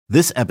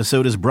This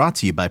episode is brought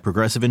to you by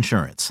Progressive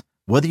Insurance.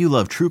 Whether you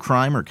love true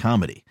crime or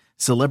comedy,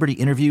 celebrity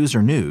interviews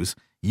or news,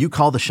 you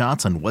call the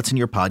shots on what's in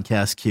your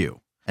podcast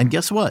queue. And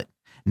guess what?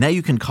 Now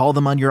you can call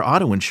them on your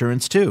auto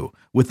insurance too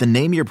with the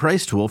Name Your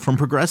Price tool from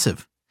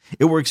Progressive.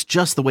 It works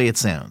just the way it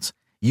sounds.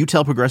 You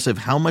tell Progressive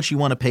how much you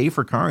want to pay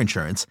for car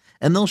insurance,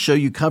 and they'll show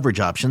you coverage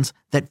options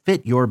that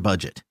fit your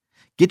budget.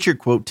 Get your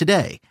quote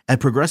today at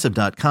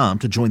Progressive.com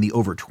to join the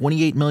over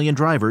 28 million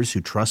drivers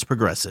who trust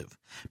Progressive.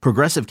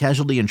 Progressive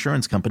Casualty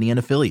Insurance Company and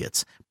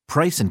Affiliates.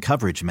 Price and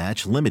coverage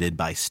match limited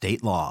by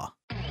state law.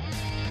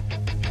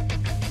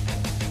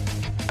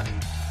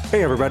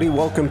 Hey everybody,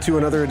 welcome to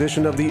another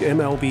edition of the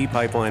MLB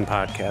Pipeline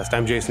Podcast.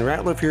 I'm Jason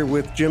Ratliff here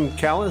with Jim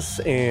Callis,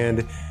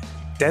 and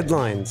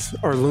deadlines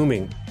are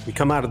looming. We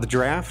come out of the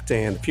draft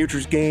and the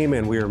futures game,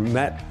 and we are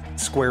met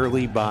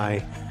squarely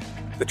by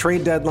the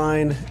trade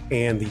deadline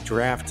and the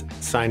draft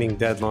signing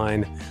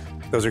deadline.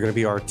 Those are going to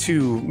be our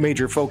two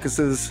major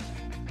focuses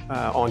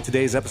on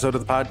today's episode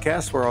of the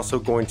podcast. We're also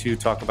going to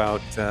talk about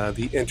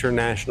the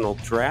international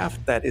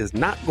draft that is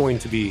not going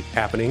to be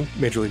happening.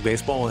 Major League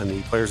Baseball and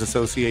the Players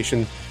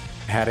Association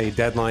had a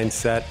deadline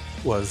set,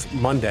 was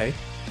Monday,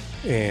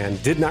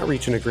 and did not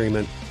reach an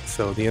agreement.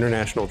 So the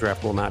international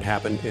draft will not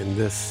happen in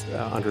this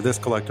under this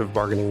collective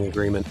bargaining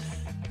agreement.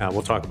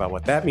 We'll talk about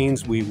what that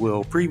means. We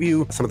will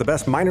preview some of the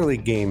best minor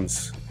league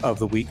games of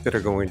the week that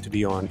are going to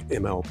be on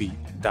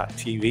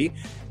MLB.tv.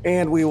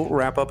 And we will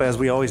wrap up, as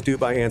we always do,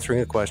 by answering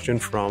a question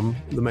from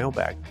the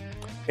mailbag.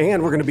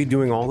 And we're going to be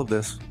doing all of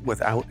this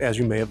without, as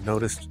you may have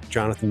noticed,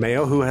 Jonathan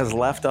Mayo, who has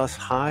left us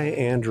high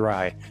and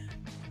dry.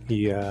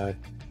 He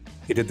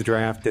did the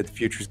draft, did the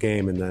futures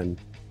game, and then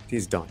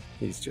he's done.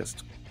 He's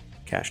just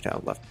cashed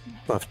out,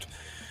 left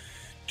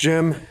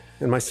Jim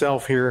and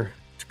myself here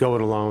to go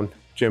it alone.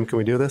 Jim, can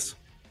we do this?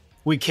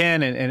 We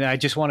can, and I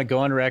just want to go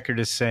on record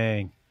as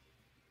saying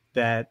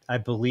that I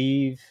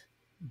believe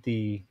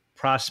the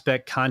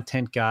prospect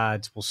content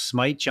gods will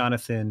smite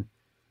Jonathan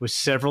with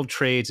several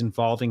trades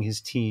involving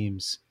his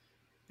teams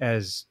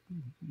as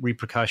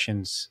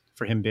repercussions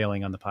for him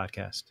bailing on the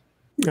podcast.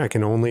 I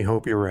can only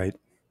hope you're right.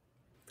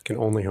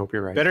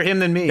 Better him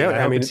than me. Yeah,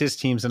 I mean, it's his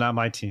teams and not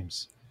my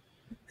teams.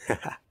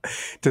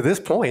 To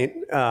this point,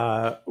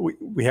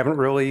 we haven't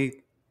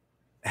really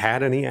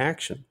had any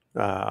action.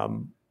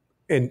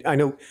 And I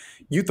know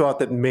you thought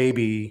that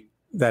maybe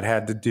that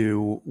had to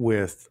do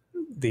with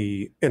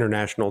the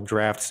international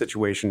draft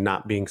situation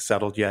not being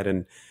settled yet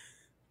and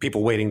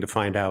people waiting to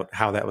find out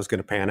how that was going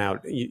to pan out.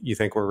 You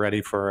think we're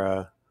ready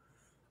for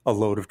a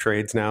load of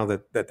trades now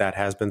that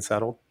has been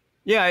settled?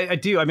 Yeah, I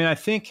do. I mean, I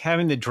think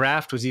having the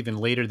draft was even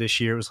later this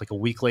year. It was like a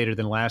week later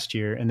than last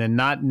year. And then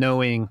not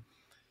knowing,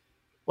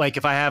 like,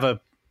 if I have a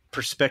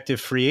prospective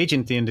free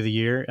agent at the end of the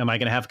year, am I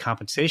going to have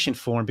compensation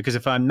for him? Because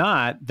if I'm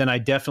not, then I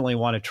definitely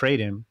want to trade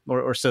him,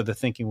 or so the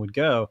thinking would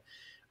go.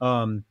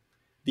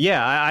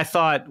 I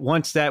thought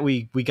once that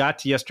we got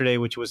to yesterday,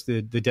 which was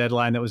the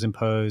deadline that was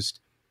imposed,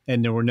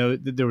 and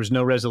there was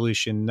no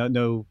resolution,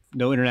 no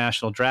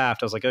international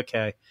draft. I was like,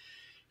 okay,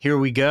 here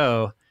we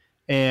go.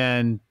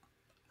 And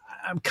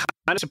I'm kind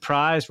of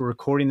surprised we're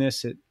recording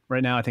this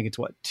right now. I think it's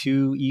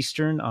 2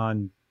 Eastern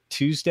on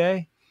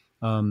Tuesday.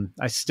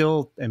 I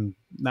still am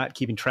not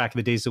keeping track of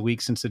the days of the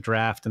week since the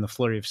draft and the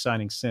flurry of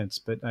signings since,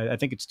 but I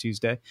think it's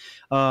Tuesday.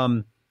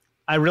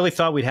 I really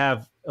thought we'd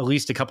have at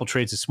least a couple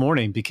trades this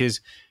morning, because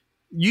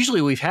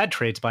usually we've had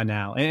trades by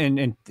now,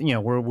 and you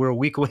know, we're a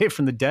week away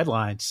from the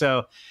deadline.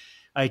 So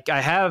I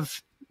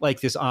have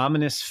like this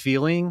ominous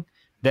feeling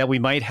that we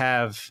might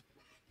have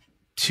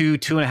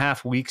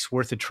 2.5 weeks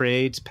worth of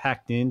trades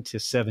packed into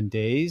 7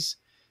 days,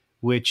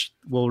 which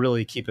will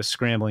really keep us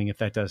scrambling if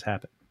that does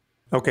happen.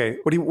 Okay.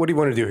 What do you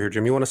want to do here,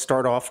 Jim? You want to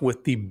start off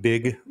with the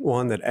big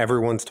one that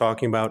everyone's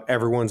talking about?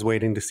 Everyone's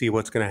waiting to see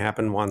what's going to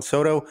happen. Juan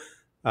Soto.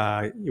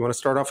 You want to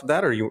start off with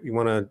that, or you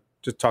want to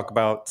just talk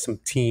about some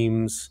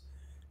teams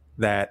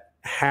that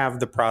have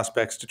the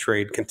prospects to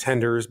trade,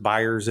 contenders,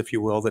 buyers, if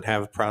you will, that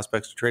have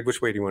prospects to trade? Which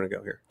way do you want to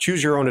go here?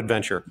 Choose your own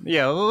adventure.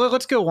 Yeah,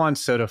 let's go Juan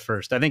Soto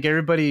first. I think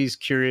everybody's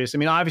curious. I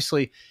mean,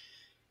 obviously,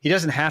 he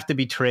doesn't have to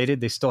be traded.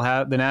 They still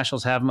have, the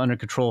Nationals have him under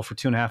control for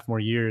 2.5 more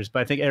years.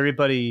 But I think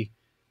everybody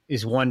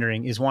is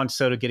wondering, is Juan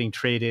Soto getting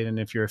traded? And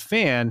if you're a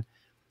fan,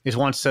 is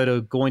Juan Soto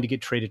going to get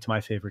traded to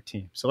my favorite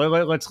team? So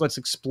let's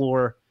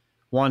explore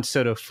Juan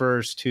Soto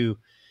first, who,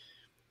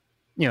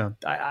 you know,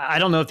 I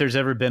don't know if there's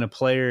ever been a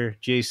player,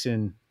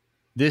 Jason,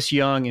 this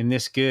young and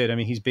this good. I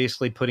mean, he's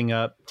basically putting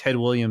up Ted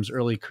Williams'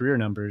 early career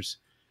numbers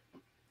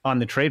on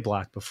the trade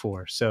block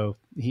before. So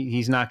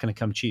he's not going to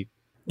come cheap.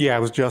 Yeah, I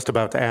was just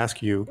about to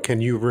ask you, can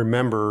you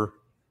remember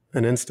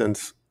an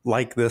instance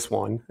like this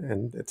one?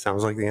 And it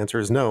sounds like the answer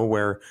is no,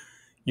 where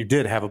you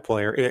did have a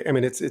player. I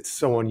mean, it's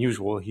so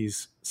unusual.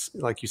 He's,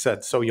 like you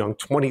said, so young,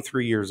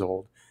 23 years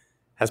old,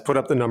 has put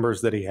up the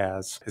numbers that he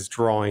has, is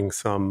drawing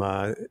some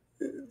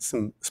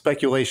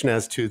speculation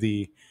as to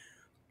the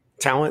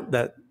talent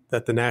that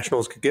the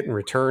Nationals could get in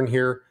return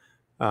here.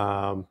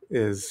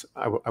 Is,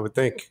 I would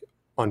think,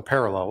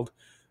 unparalleled.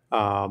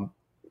 Can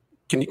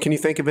you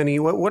think of any?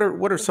 What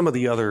are some of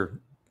the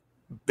other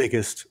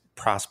biggest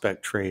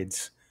prospect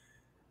trades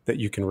that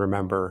you can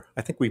remember?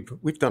 I think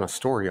we've done a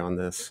story on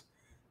this,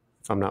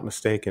 if I'm not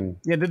mistaken.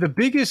 Yeah, the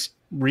biggest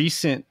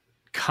recent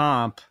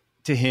comp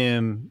to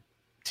him,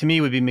 to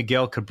me, would be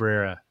Miguel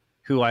Cabrera,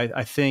 who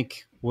I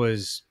think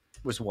was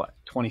what,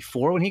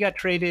 24 when he got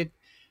traded,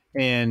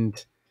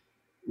 and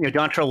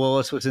Dontrelle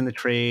Willis was in the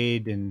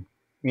trade, and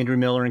Andrew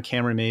Miller and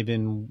Cameron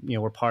Maben,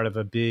 were part of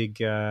a big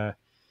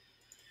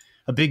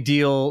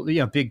deal,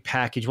 big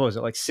package. What was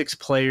it, like 6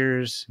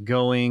 players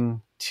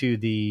going to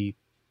the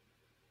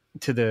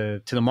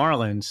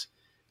Marlins?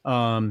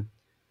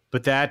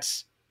 But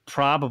that's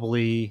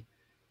probably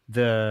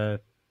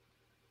the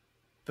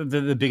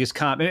biggest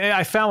comp. And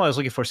I found what I was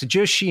looking for. So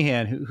Joe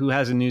Sheehan, who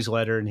has a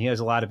newsletter and he has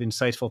a lot of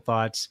insightful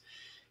thoughts,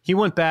 he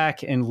went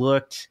back and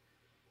looked.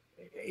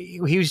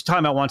 He was talking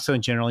about Juan Soto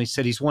in general. He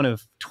said he's one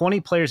of 20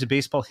 players in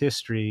baseball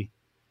history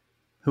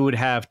who would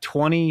have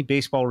 20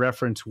 Baseball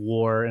Reference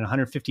WAR and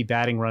 150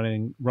 batting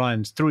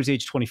runs through his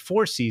age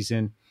 24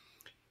 season.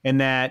 And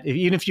that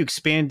even if you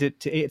expand it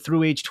to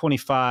through age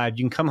 25,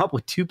 you can come up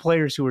with 2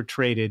 players who were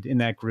traded in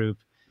that group.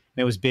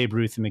 And it was Babe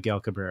Ruth and Miguel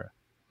Cabrera.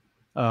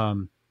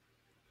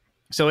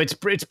 So it's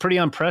pretty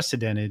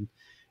unprecedented.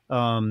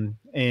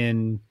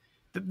 And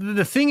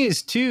the thing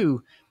is,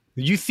 too,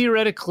 you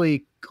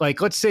theoretically,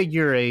 like, let's say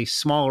you're a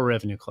smaller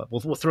revenue club.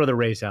 We'll throw the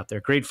Rays out there.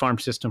 Great farm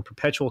system,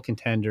 perpetual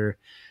contender.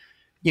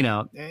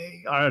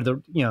 Are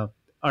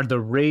the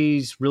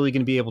Rays really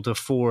going to be able to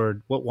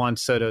afford what Juan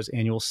Soto's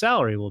annual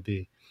salary will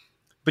be?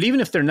 But even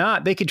if they're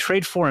not, they could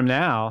trade for him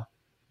now,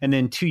 and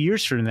then 2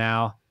 years from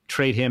now,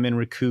 trade him and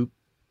recoup,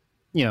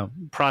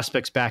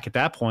 prospects back at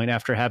that point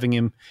after having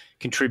him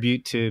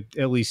contribute to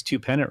at least 2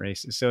 pennant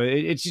races. So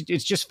it's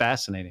just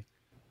fascinating.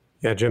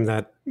 Yeah, Jim,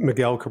 that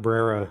Miguel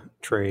Cabrera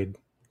trade,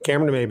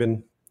 Cameron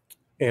Maben,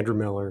 Andrew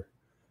Miller,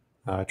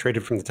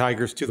 traded from the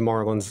Tigers to the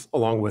Marlins,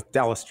 along with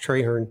Dallas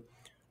Trahern,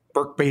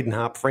 Burke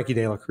Badenhop, Frankie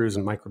De La Cruz,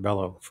 and Mike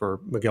Rebello for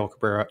Miguel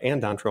Cabrera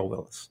and Dontrelle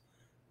Willis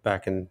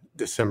back in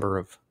December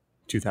of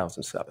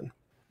 2007.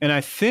 And I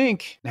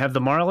think, have the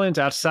Marlins,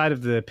 outside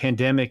of the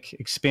pandemic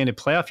expanded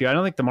playoff year, I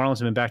don't think the Marlins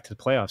have been back to the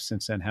playoffs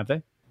since then, have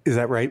they? Is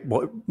that right?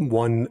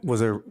 One was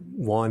there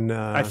one?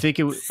 I think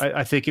it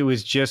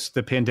was just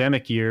the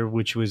pandemic year,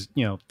 which was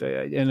an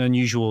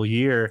unusual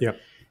year. Yep.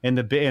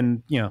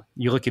 And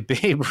you look at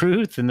Babe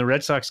Ruth, and the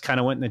Red Sox kind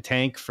of went in the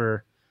tank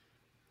for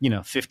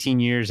 15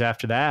 years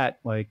after that.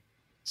 Like,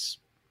 it's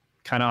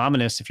kind of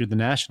ominous if you're the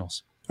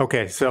Nationals.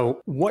 Okay,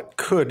 so what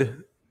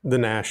could the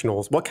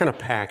Nationals? What kind of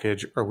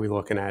package are we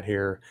looking at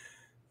here?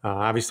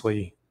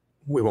 Obviously,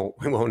 we won't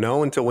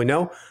know until we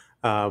know.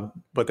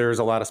 But there's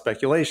a lot of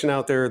speculation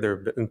out there.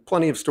 There have been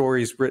plenty of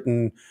stories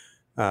written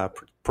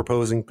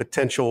proposing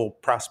potential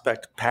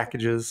prospect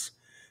packages.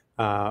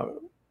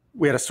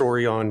 We had a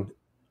story on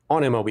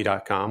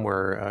MLB.com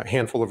where a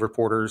handful of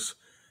reporters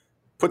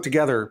put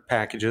together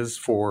packages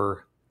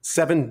for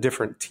 7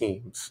 different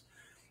teams.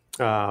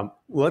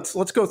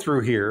 Let's go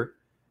through here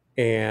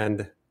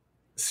and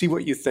see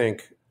what you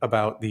think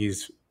about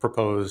these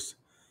proposed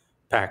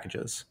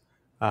packages.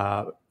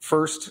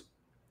 First,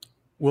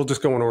 we'll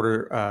just go in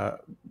order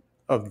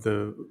of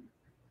the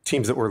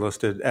teams that were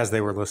listed as they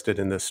were listed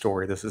in this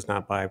story. This is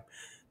not by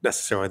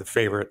necessarily the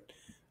favorite.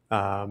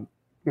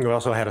 We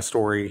also had a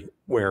story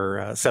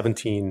where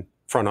 17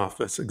 front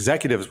office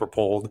executives were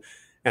polled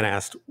and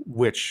asked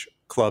which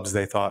clubs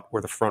they thought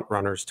were the front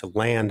runners to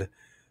land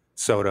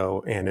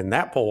Soto. And in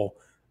that poll,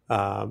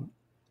 the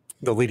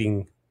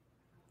leading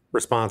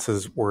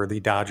responses were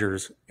the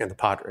Dodgers and the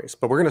Padres.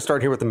 But we're going to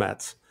start here with the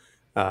Mets.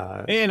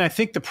 And I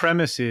think the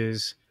premise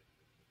is,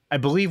 I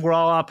believe we're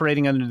all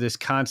operating under this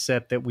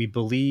concept that we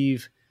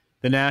believe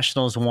the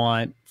Nationals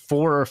want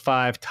 4 or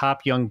 5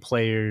 top young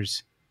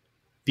players,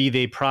 be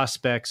they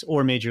prospects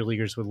or major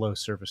leaguers with low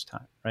service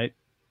time, right?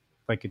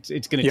 Like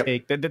it's going to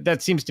take,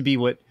 that seems to be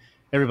what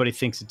everybody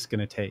thinks it's going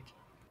to take.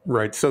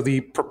 Right. So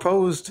the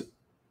proposed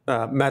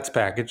Mets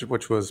package,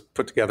 which was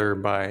put together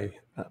by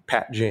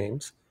Pat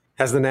James,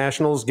 has the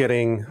Nationals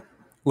getting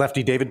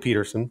lefty David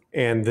Peterson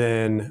and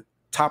then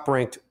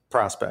top-ranked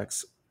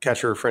prospects,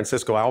 catcher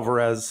Francisco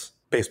Alvarez,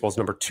 baseball's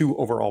number 2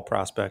 overall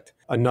prospect,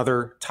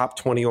 another top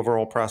 20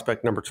 overall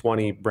prospect, number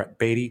 20, Brett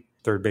Beatty,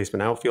 third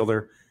baseman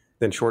outfielder,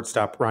 then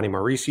shortstop Ronnie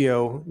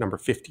Mauricio, number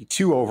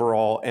 52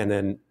 overall, and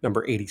then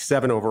number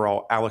 87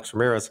 overall, Alex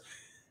Ramirez.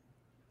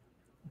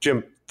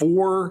 Jim,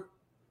 4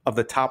 of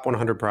the top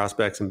 100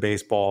 prospects in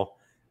baseball.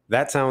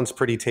 That sounds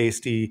pretty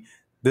tasty.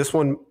 This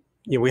one,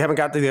 we haven't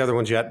got to the other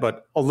ones yet,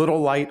 but a little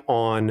light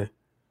on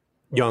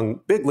young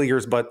big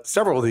leaguers, but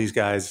several of these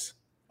guys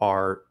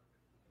are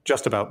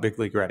just about big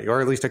league ready, or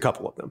at least a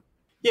couple of them.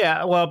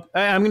 Yeah, well,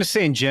 I'm going to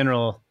say in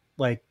general,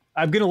 like,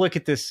 I'm going to look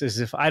at this as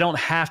if I don't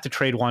have to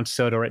trade Juan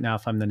Soto right now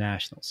if I'm the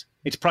Nationals.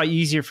 It's probably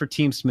easier for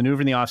teams to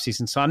maneuver in the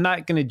offseason, so I'm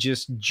not going to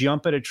just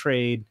jump at a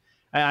trade.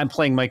 I'm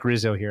playing Mike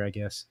Rizzo here, I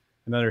guess,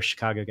 another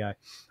Chicago guy.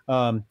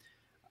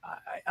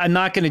 I'm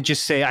not going to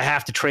just say I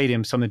have to trade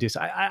him. So I'm going to do this.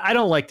 I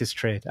don't like this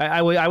trade.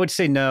 I would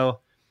say no.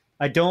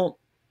 I don't.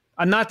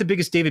 I'm not the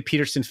biggest David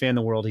Peterson fan in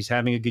the world. He's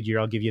having a good year.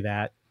 I'll give you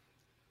that.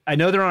 I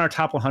know they're on our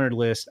top 100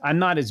 list. I'm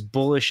not as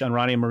bullish on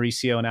Ronnie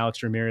Mauricio and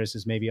Alex Ramirez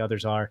as maybe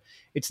others are.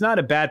 It's not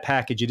a bad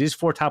package. It is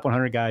 4 top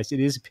 100 guys. It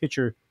is a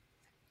pitcher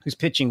who's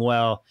pitching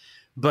well.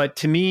 But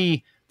to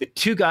me, the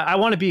two guys, I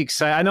want to be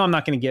excited. I know I'm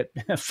not going to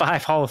get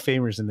 5 Hall of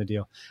Famers in the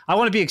deal. I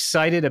want to be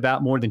excited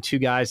about more than 2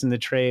 guys in the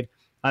trade.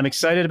 I'm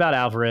excited about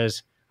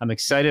Alvarez. I'm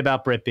excited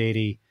about Brett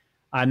Baty.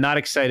 I'm not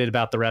excited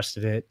about the rest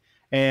of it.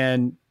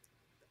 And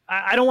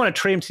I don't want to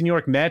trade him to New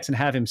York Mets and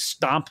have him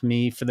stomp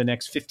me for the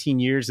next 15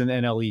 years in the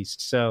NL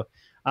East. So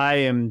I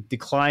am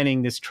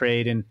declining this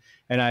trade. And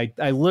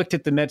I looked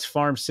at the Mets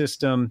farm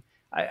system.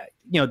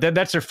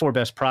 That's their 4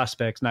 best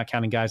prospects, not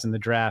counting guys in the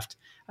draft.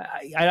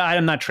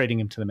 I'm not trading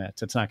him to the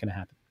Mets. It's not going to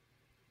happen.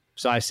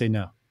 So I say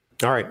no.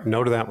 All right,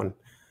 no to that one.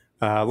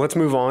 Let's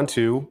move on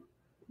to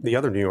the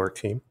other New York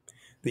team,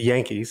 the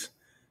Yankees.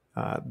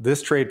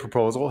 This trade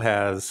proposal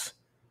has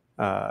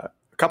a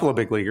couple of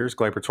big leaguers,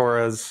 Gleyber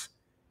Torres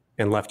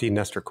and lefty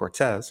Nestor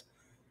Cortez.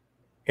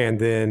 And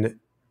then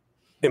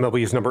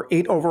MLB's number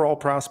 8 overall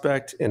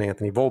prospect in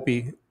Anthony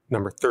Volpe,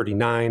 number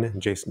 39,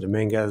 Jason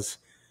Dominguez,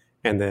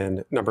 and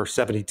then number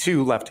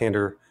 72,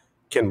 left-hander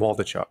Ken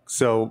Waldichuk.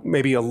 So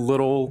maybe a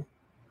little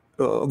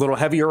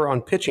heavier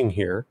on pitching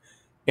here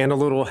and a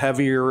little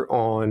heavier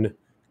on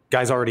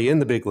guys already in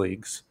the big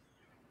leagues.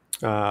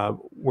 How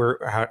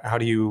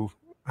do you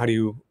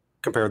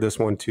compare this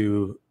one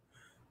to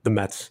the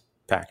Mets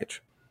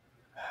package?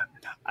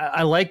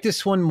 I like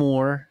this one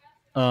more.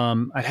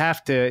 I'd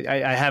have to.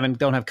 I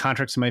don't have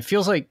contracts in mind. It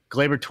feels like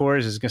Gleyber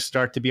Torres is going to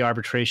start to be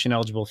arbitration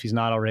eligible if he's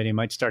not already. It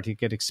might start to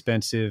get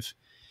expensive.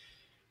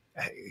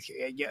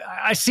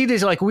 I see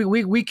this like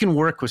we can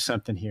work with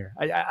something here.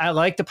 I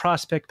like the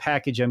prospect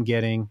package I'm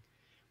getting.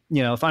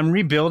 If I'm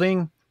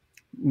rebuilding,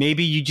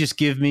 maybe you just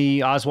give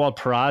me Oswald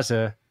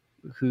Peraza,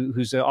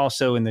 who's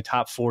also in the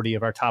top 40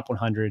 of our top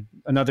 100,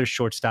 another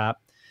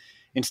shortstop,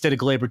 instead of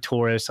Gleyber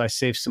Torres. I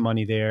save some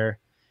money there.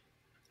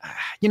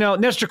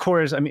 Nestor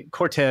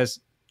Cortez,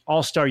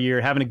 all-star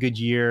year, having a good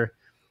year.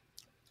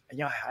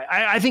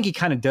 I think he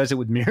kind of does it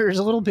with mirrors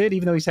a little bit,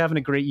 even though he's having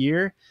a great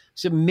year.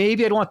 So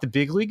maybe I'd want the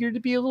big leaguer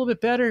to be a little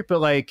bit better, but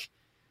like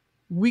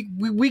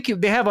we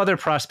could, they have other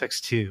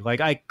prospects too.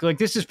 Like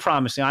this is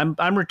promising.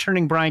 I'm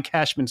returning Brian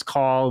Cashman's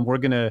call, and we're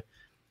gonna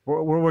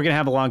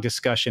have a long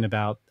discussion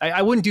about.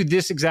 I wouldn't do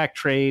this exact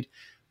trade,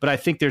 but I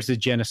think there's a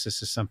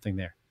genesis of something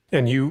there.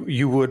 And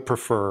you would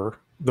prefer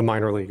the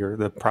minor leaguer,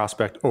 the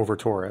prospect, over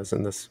Torres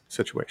in this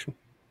situation?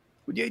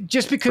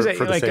 Just because,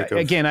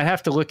 again, I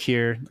have to look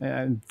here.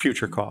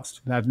 Future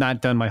cost. I've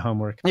not done my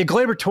homework. Yeah,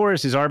 Gleyber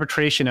Torres is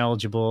arbitration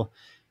eligible.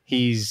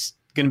 He's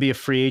going to be a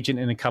free agent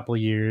in a couple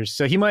of years,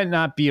 so he might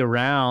not be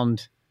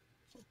around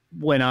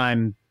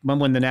when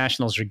the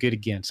Nationals are good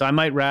again. So I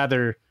might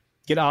rather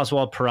get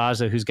Oswald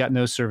Peraza, who's got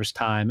no service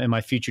time, and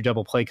my future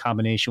double play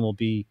combination will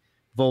be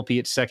Volpe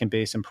at second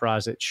base and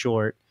Peraza at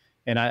short.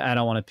 And I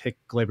don't want to pick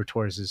Gleyber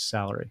Torres'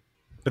 salary.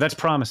 But that's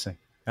promising.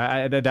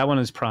 That one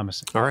is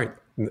promising. All right.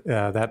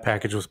 That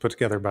package was put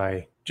together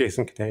by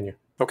Jason Catania.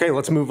 Okay,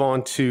 let's move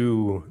on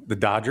to the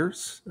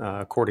Dodgers.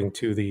 According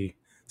to the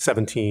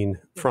 17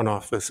 front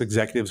office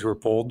executives who were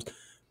polled,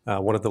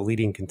 one of the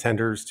leading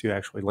contenders to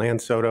actually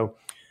land Soto.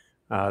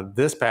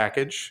 This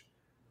package,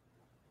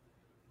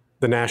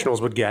 the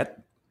Nationals would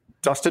get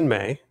Dustin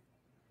May,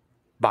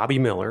 Bobby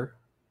Miller,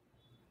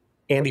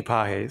 Andy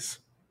Pages,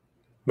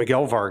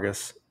 Miguel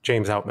Vargas,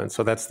 James Outman.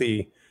 So that's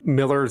the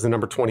Miller is the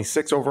number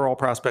 26 overall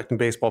prospect in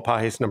baseball.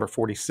 Pages number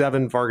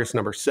 47, Vargas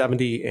number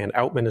 70, and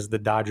Outman is the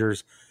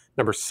Dodgers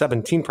number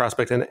 17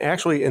 prospect. And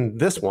actually in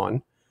this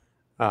one,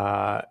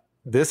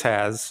 this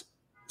has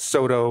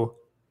Soto,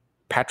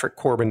 Patrick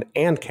Corbin,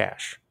 and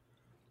Cash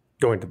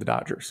going to the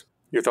Dodgers.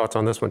 Your thoughts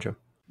on this one, Jim?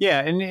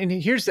 Yeah, and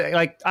here's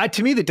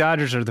to me the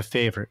Dodgers are the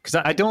favorite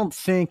because I don't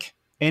think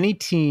any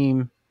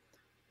team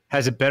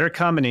has a better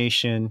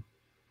combination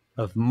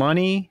of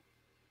money,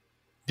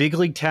 big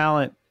league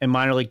talent, and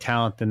minor league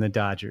talent than the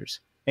Dodgers.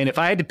 And if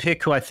I had to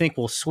pick who I think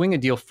will swing a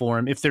deal for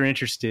him, if they're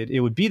interested, it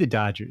would be the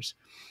Dodgers.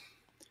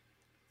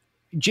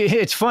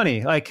 It's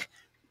funny, like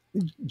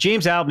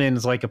James Outman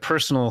is like a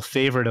personal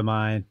favorite of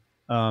mine.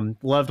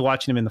 Loved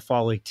watching him in the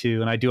Fall League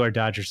too, and I do our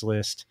Dodgers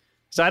list.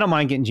 So I don't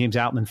mind getting James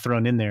Outman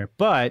thrown in there.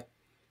 But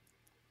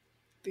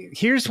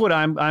here's what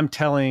I'm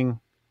telling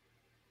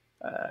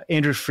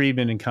Andrew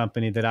Friedman and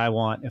company that I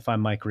want if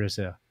I'm Mike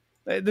Rizzo.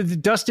 The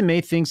Dustin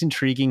May thing's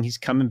intriguing. He's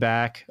coming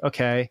back.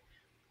 Okay.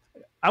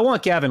 I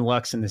want Gavin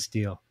Lux in this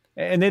deal.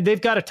 And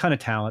they've got a ton of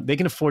talent. They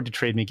can afford to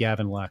trade me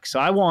Gavin Lux. So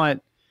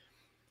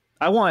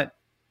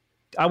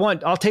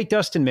I'll take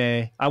Dustin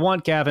May. I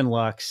want Gavin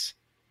Lux.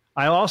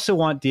 I also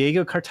want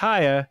Diego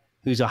Cartaya,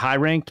 who's a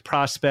high-ranked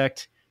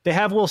prospect. They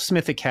have Will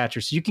Smith at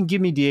catcher, so you can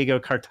give me Diego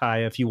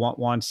Cartaya if you want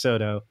Juan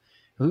Soto,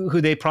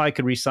 who they probably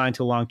could re-sign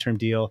to a long-term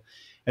deal.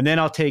 And then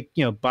I'll take,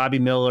 Bobby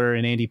Miller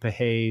and Andy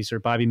Pages or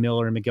Bobby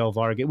Miller and Miguel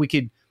Vargas. We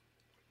could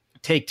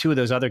take 2 of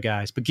those other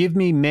guys, but give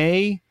me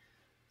May,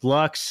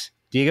 Lux,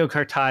 Diego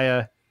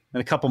Cartaya,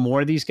 and a couple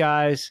more of these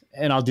guys,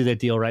 and I'll do that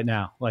deal right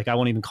now. Like, I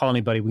won't even call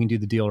anybody. We can do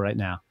the deal right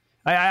now.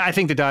 I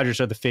think the Dodgers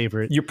are the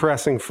favorite. You're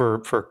pressing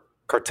for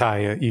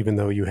Cartaya, even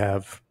though you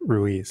have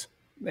Ruiz.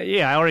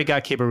 Yeah, I already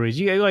got Keibert Ruiz.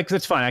 Like,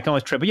 that's fine. I can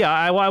always trade. But yeah,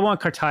 I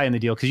want Cartaya in the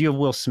deal because you have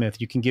Will Smith.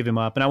 You can give him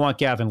up. And I want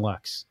Gavin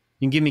Lux.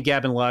 You can give me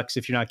Gavin Lux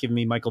if you're not giving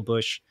me Michael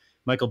Busch.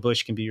 Michael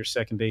Busch can be your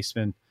second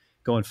baseman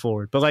going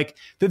forward. But like,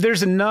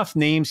 there's enough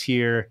names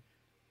here,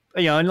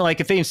 and like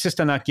if they insist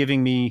on not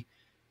giving me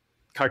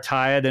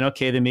Cartaya, then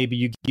okay, then maybe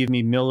you give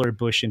me Miller,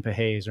 Busch, and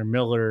Pages, or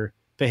Miller,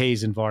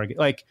 Pages, and Vargas.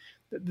 Like,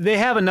 they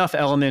have enough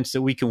elements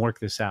that we can work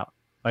this out.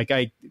 Like,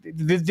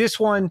 this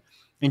one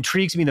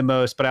intrigues me the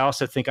most, but I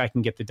also think I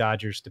can get the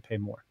Dodgers to pay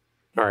more.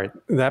 All right.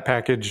 That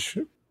package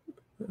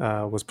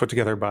was put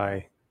together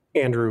by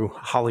Andrew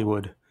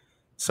Hollywood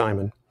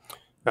Simon.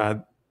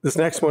 This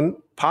next one,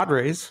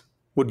 Padres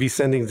would be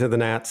sending to the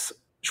Nats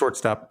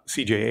shortstop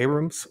C.J.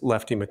 Abrams,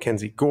 lefty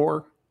Mackenzie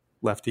Gore,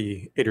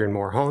 lefty Adrian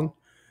Morejon,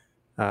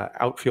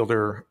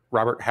 outfielder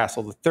Robert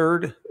Hassel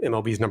III,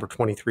 MLB's number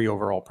 23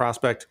 overall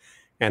prospect,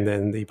 and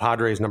then the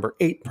Padres' number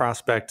 8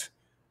 prospect,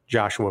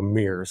 Joshua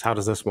Mears. How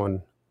does this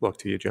one look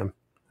to you, Jim?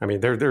 I mean,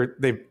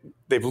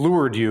 they've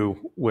lured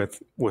you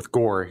with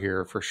Gore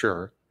here for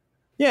sure.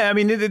 Yeah, I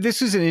mean,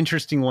 this is an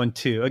interesting one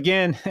too.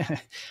 Again,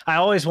 I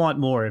always want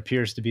more.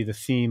 Appears to be the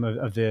theme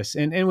of this,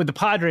 and with the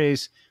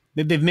Padres,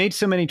 they've made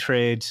so many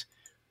trades.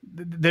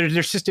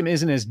 Their system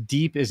isn't as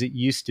deep as it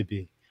used to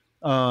be.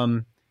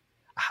 I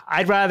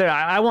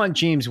want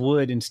James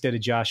Wood instead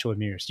of Joshua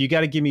Mears. You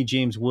got to give me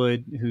James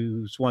Wood,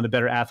 who's one of the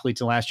better athletes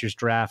in last year's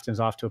draft and is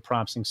off to a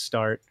promising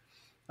start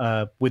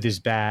with his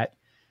bat.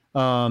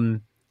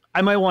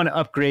 I might want to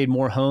upgrade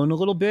Morejon a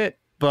little bit,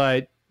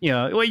 but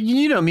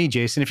you know me,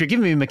 Jason. If you're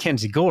giving me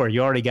Mackenzie Gore,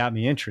 you already got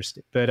me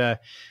interested.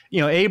 But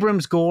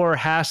Abrams, Gore,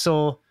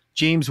 Hassel,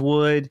 James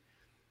Wood,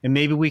 and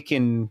maybe we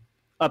can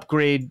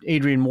upgrade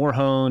Adrian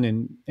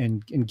Morejon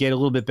and get a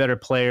little bit better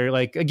player.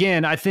 Like,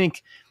 again, I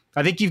think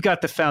you've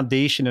got the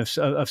foundation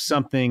of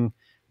something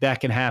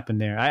that can happen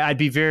there. I'd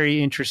be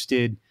very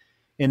interested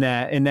in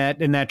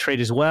that trade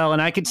as well.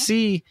 And I could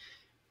see,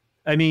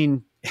 I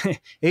mean,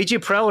 AJ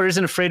Preller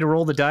isn't afraid to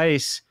roll the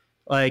dice.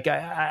 Like,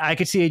 I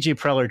could see AJ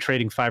Preller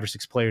trading 5 or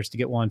 6 players to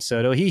get Juan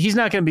Soto. He's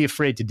not going to be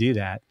afraid to do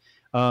that.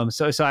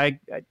 So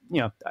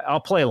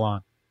I'll play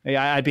along.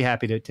 I'd be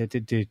happy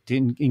to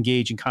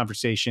engage in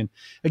conversation.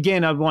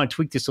 Again, I want to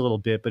tweak this a little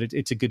bit, but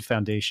it's a good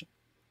foundation.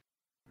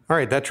 All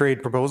right, that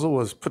trade proposal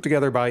was put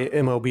together by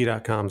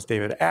MLB.com's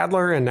David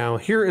Adler, and now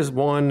here is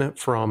one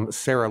from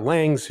Sarah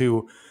Langs,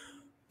 who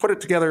put it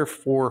together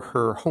for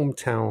her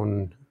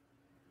hometown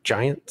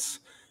Giants.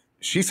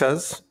 She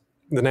says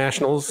the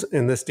Nationals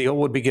in this deal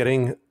would be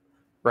getting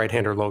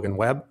right-hander Logan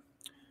Webb,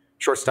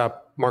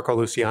 shortstop Marco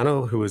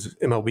Luciano, who is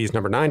MLB's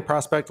number 9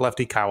 prospect,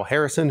 lefty Kyle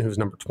Harrison, who's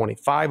number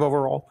 25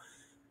 overall,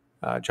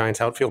 Giants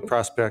outfield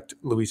prospect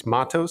Luis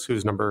Matos,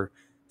 who's number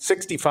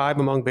 65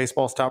 among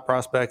baseball's top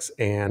prospects,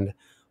 and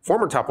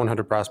former top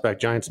 100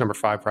 prospect, Giants number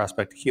 5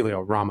 prospect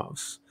Helio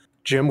Ramos.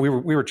 Jim, we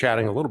were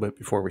chatting a little bit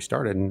before we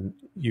started, and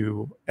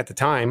you, at the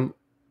time,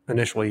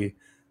 initially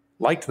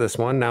liked this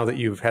one. Now that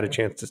you've had a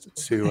chance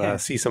to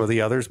see some of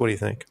the others, what do you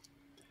think?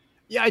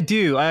 Yeah, I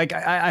do.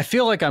 I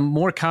feel like I'm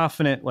more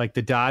confident. Like,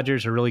 the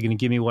Dodgers are really going to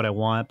give me what I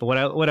want. But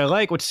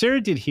what Sarah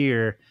did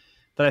here,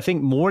 that I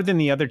think more than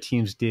the other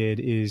teams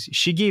did, is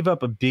she gave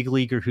up a big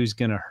leaguer who's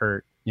going to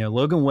hurt.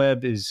 Logan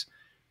Webb is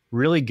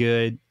really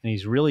good and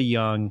he's really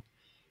young,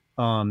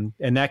 and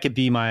that could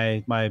be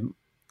my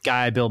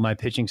guy I build my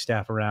pitching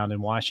staff around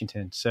in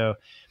Washington. So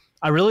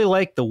I really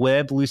like the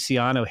Webb,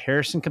 Luciano,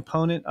 Harrison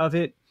component of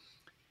it.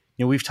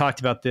 We've talked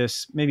about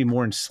this maybe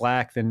more in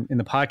Slack than in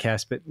the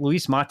podcast, but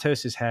Luis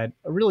Matos has had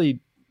a really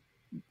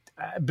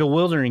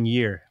bewildering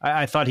year.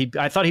 I thought he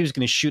was going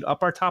to shoot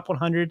up our top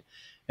 100,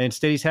 and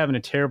instead he's having a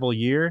terrible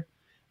year.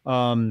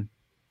 So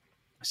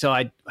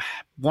I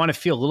want to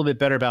feel a little bit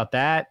better about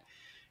that.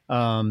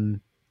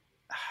 Elliot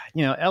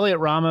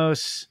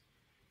Ramos,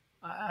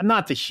 I'm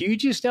not the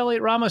hugest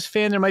Elliot Ramos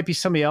fan. There might be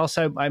somebody else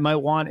I might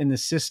want in the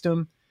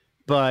system,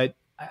 but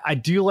I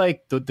do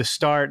like the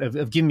start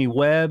of giving me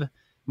Webb.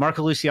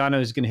 Marco Luciano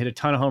is going to hit a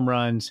ton of home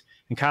runs,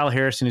 and Kyle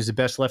Harrison is the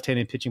best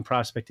left-handed pitching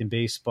prospect in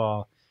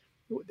baseball.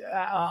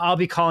 I'll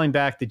be calling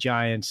back the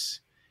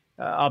Giants.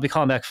 I'll be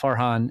calling back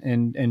Farhan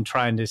and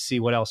trying to see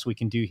what else we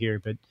can do here.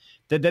 But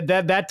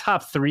that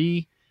top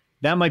 3,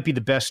 that might be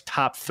the best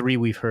top 3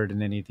 we've heard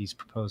in any of these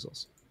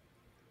proposals.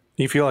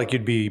 Do you feel like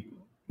you'd be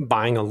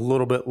buying a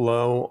little bit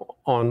low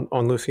on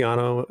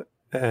Luciano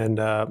and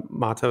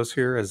Matos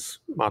here, as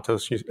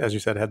Matos, as you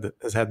said,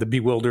 has had the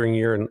bewildering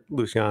year, and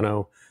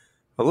Luciano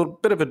a little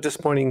bit of a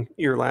disappointing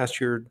year last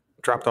year,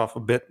 dropped off a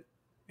bit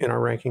in our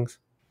rankings?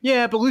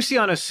 Yeah, but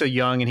Luciano's so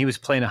young and he was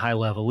playing a high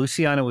level.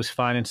 Luciano was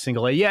fine in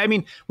single A. Yeah, I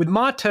mean, with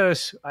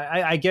Matos,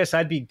 I guess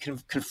I'd be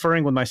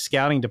conferring with my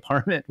scouting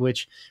department,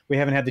 which we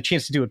haven't had the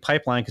chance to do at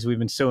Pipeline because we've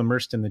been so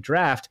immersed in the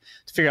draft,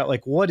 to figure out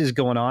like what is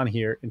going on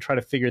here and try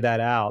to figure that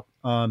out.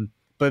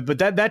 But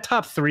that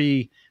top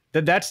 3,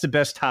 that's the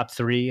best top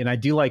 3, and I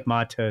do like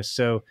Matos.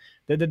 So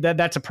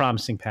that's a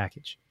promising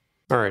package.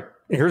 All right,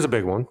 here's a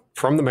big one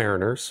from the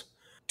Mariners.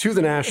 To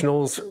the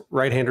Nationals,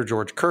 right-hander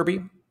George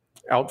Kirby,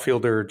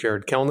 outfielder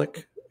Jared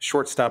Kelenic,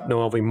 shortstop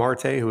Noelvi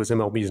Marte, who is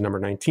MLB's number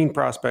 19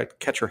 prospect,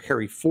 catcher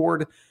Harry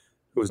Ford,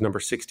 who is number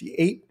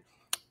 68,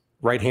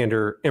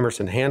 right-hander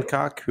Emerson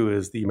Hancock, who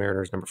is the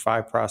Mariners' number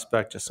 5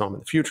 prospect, just saw him in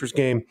the Futures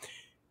game,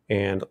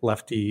 and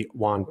lefty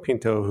Juan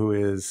Pinto, who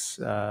is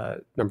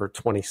number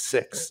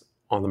 26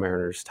 on the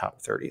Mariners'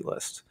 top 30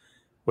 list.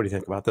 What do you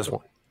think about this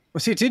one? Well,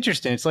 see, it's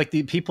interesting. It's like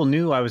the people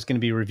knew I was going to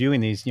be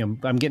reviewing these. You know,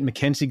 I'm getting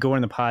Mackenzie Gore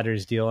in the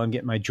Padres deal. I'm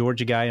getting my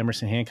Georgia guy,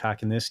 Emerson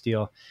Hancock, in this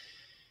deal.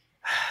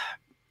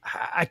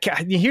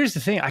 Here's the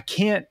thing.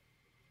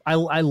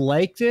 I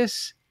like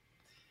this.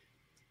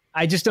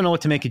 I just don't know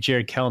what to make of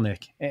Jared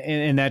Kelenic,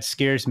 and that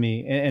scares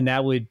me, and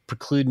that would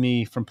preclude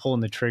me from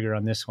pulling the trigger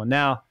on this one.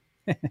 Now,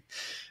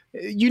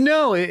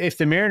 if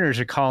the Mariners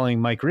are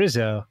calling Mike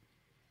Rizzo,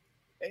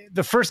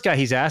 the first guy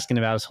he's asking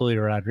about is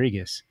Julio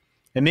Rodriguez.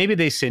 And maybe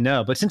they say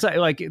no, but since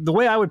the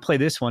way I would play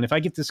this one, if I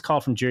get this call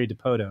from Jerry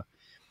Dipoto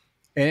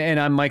and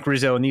I'm Mike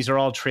Rizzo, and these are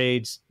all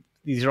trades,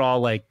 these are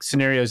all like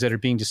scenarios that are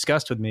being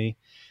discussed with me,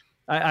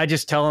 I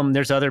just tell them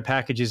there's other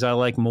packages I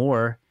like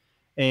more,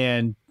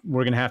 and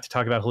we're going to have to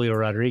talk about Julio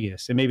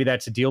Rodriguez. And maybe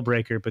that's a deal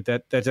breaker, but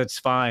that's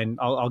fine.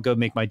 I'll go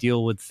make my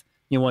deal with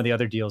one of the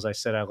other deals I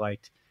said I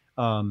liked.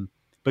 But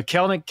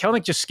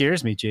Kelenic just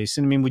scares me,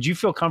 Jason. I mean, would you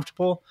feel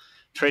comfortable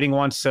trading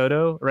Juan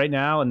Soto right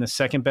now, and the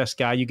second best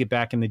guy you get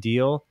back in the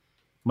deal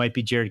might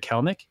be Jared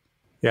Kelenic?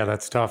 Yeah,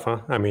 that's tough,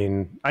 huh? I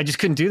mean, I just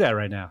couldn't do that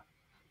right now.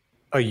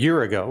 A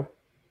year ago,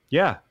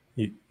 yeah,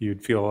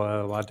 you'd feel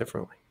a lot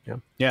differently.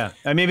 Yeah.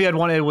 Maybe I'd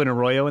want Edwin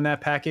Arroyo in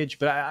that package,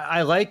 but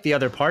I like the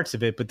other parts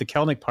of it. But the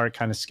Kelenic part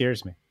kind of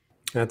scares me.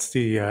 That's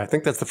I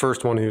think that's the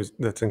first one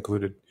that's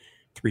included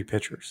 3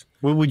 pitchers.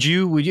 Well, would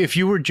you, if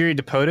you were Jerry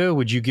Dipoto,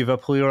 would you give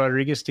up Julio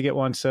Rodriguez to get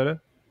Juan Soto?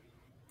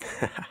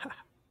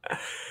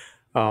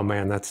 Oh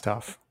man, that's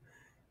tough.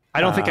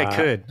 I don't think I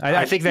could.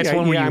 I think that's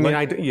one where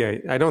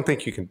I don't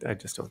think you can. I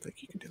just don't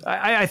think you can do that.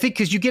 I think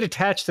because you get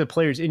attached to the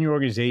players in your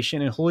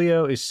organization, and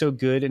Julio is so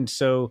good and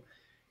so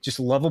just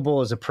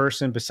lovable as a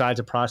person besides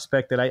a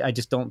prospect that I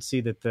just don't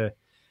see that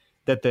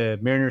the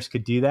Mariners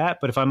could do that.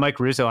 But if I'm Mike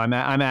Rizzo, I'm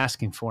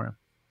asking for him.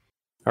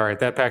 All right,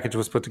 that package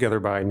was put together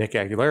by Nick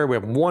Aguilera. We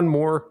have one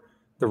more,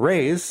 the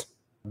Rays.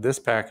 This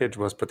package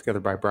was put together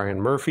by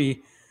Brian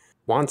Murphy.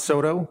 Juan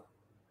Soto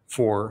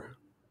for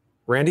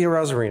Randy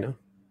Arozarena,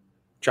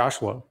 Josh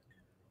Lowe,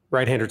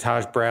 right-hander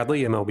Taj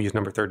Bradley, MLB's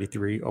number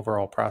 33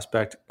 overall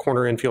prospect,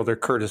 corner infielder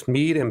Curtis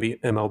Mead,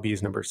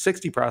 MLB's number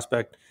 60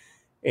 prospect,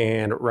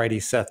 and righty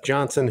Seth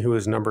Johnson, who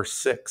is number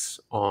 6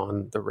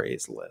 on the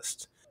Rays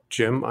list.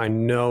 Jim, I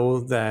know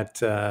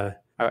that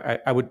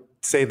I would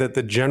say that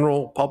the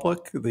general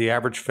public, the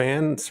average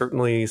fan,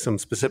 certainly some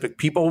specific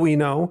people we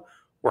know,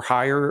 were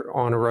higher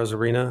on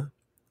Arozarena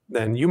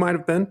than you might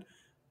have been.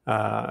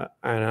 And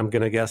I'm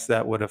going to guess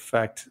that would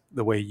affect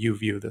the way you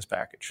view this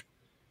package.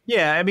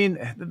 Yeah, I mean,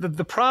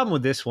 the problem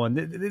with this one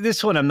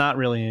I'm not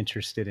really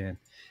interested in.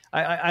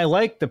 I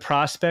like the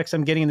prospects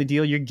I'm getting in the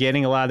deal. You're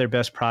getting a lot of their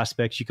best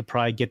prospects. You could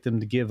probably get them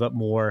to give up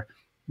more.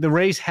 The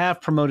Rays have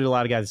promoted a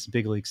lot of guys to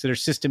big leagues, so their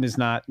system is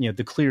not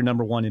the clear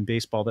number one in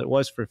baseball that it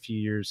was for a few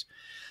years.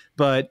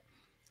 But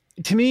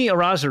to me,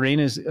 Arozarena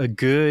is a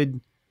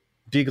good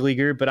big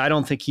leaguer, but I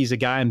don't think he's a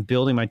guy I'm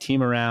building my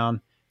team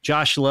around.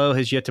 Josh Lowe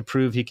has yet to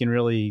prove he can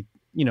really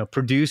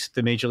produce at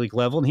the major league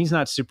level, and he's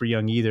not super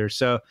young either.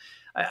 So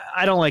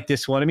I don't like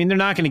this one. I mean, they're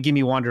not going to give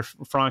me Wander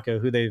Franco,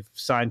 who they've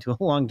signed to a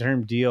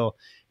long-term deal,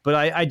 but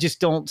I just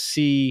don't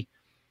see,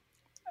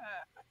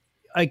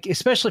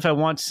 especially if I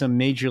want some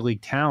major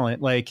league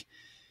talent, Luis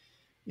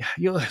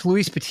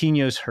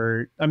Patino's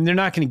hurt. I mean, they're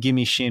not going to give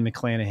me Shane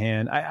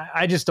McClanahan.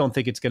 I just don't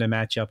think it's going to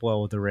match up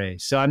well with the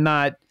Rays. So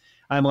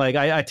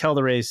I tell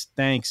the Rays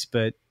thanks,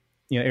 but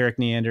Eric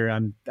Neander,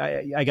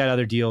 I got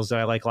other deals that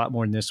I like a lot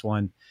more than this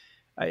one.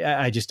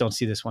 I just don't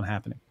see this one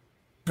happening.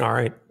 All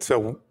right.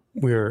 So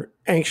we're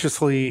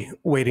anxiously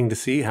waiting to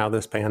see how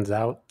this pans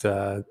out.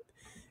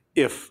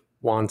 If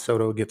Juan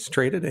Soto gets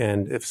traded,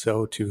 and if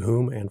so, to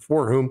whom and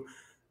for whom.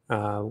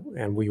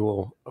 And we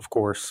will, of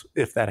course,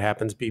 if that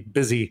happens, be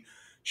busy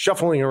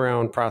shuffling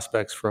around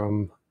prospects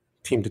from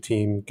team to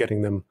team,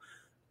 getting them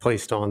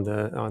placed on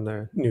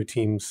the new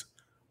teams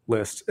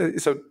list.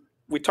 So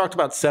we talked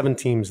about 7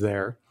 teams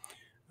there.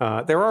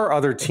 There are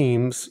other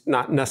teams,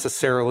 not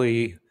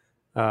necessarily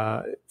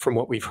from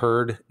what we've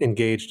heard,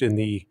 engaged in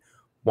the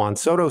Juan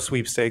Soto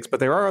sweepstakes, but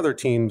there are other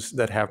teams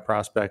that have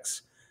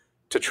prospects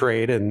to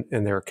trade, and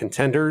they're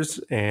contenders,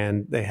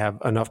 and they have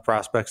enough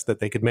prospects that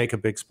they could make a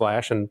big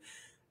splash. And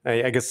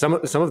I guess some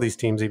of these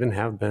teams even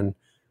have been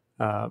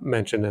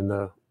mentioned in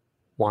the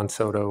Juan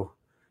Soto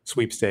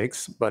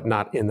sweepstakes, but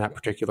not in that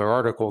particular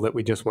article that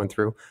we just went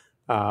through.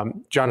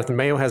 Jonathan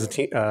Mayo has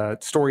a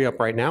story up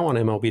right now on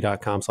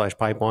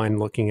MLB.com/pipeline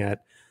looking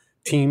at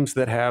teams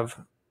that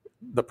have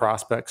the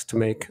prospects to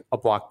make a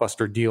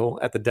blockbuster deal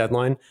at the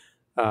deadline.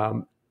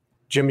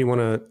 Jim, you want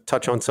to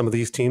touch on some of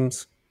these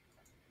teams?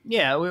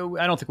 Yeah,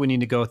 I don't think we need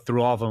to go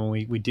through all of them.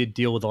 We did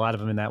deal with a lot of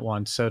them in that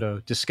Juan Soto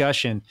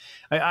discussion.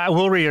 I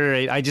will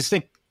reiterate, I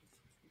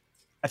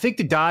think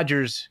the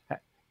Dodgers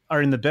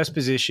are in the best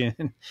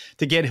position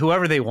to get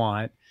whoever they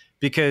want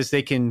because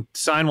they can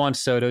sign Juan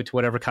Soto to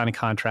whatever kind of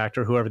contract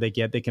or whoever they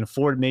get. They can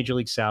afford major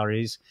league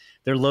salaries.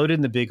 They're loaded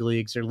in the big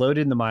leagues. They're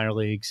loaded in the minor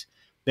leagues.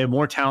 They have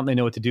more talent. They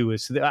know what to do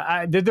with. So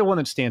they're the one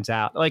that stands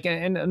out. Like,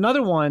 and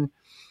another one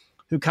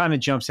who kind of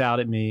jumps out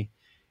at me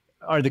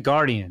are the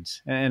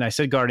Guardians. And I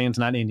said Guardians,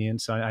 not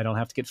Indians, so I don't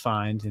have to get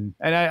fined. And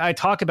I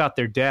talk about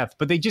their depth,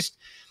 but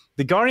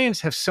the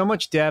Guardians have so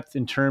much depth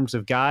in terms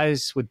of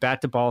guys with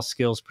bat-to-ball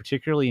skills,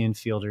 particularly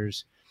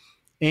infielders.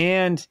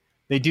 And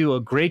they do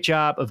a great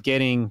job of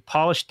getting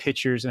polished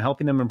pitchers and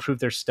helping them improve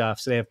their stuff.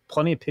 So they have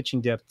plenty of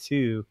pitching depth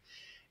too.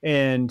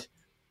 And,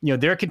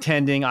 they're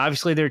contending.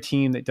 Obviously, they're a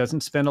team that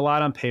doesn't spend a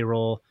lot on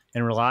payroll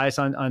and relies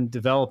on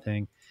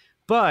developing.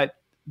 But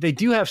they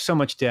do have so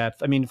much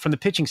depth. I mean, from the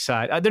pitching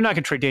side, they're not going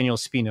to trade Daniel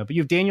Espino, but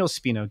you have Daniel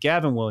Espino,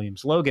 Gavin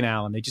Williams, Logan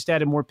Allen. They just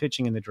added more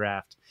pitching in the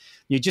draft.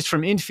 Just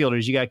from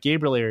infielders, you got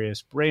Gabriel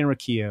Arias, Brian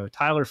Rocchio,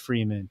 Tyler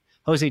Freeman,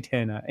 Jose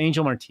Tena,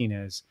 Angel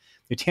Martinez.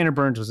 Tanner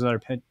Burns was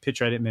another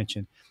pitcher I didn't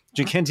mention.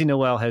 Jackenzie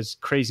Noel has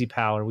crazy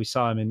power. We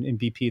saw him in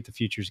BP at the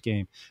Futures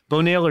game. Bo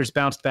Naylor's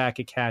bounced back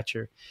at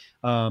catcher.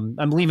 I'm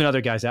leaving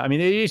other guys out. I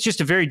mean, it's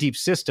just a very deep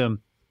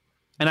system.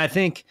 And I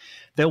think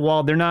that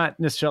while they're not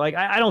necessarily,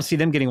 I don't see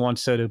them getting Juan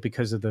Soto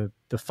because of the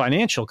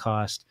financial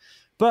cost.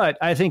 But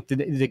I think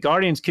the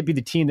Guardians could be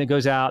the team that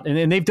goes out,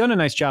 and they've done a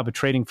nice job of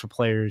trading for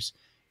players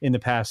in the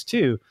past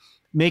too,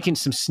 making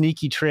some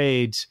sneaky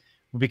trades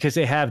because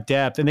they have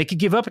depth, and they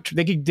could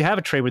have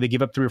a trade where they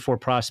give up 3 or 4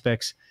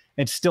 prospects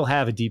and still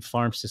have a deep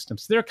farm system.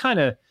 So they're kind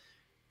of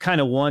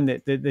one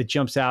that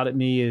jumps out at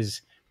me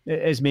as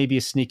maybe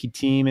a sneaky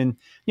team. And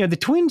the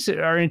Twins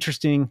are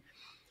interesting.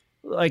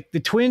 Like the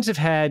Twins have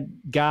had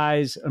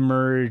guys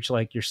emerge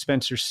like your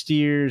Spencer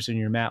Steers and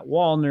your Matt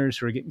Wallners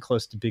who are getting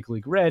close to big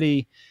league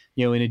ready.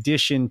 In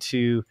addition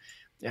to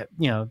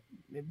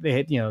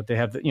they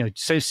have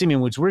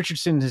Simeon Woods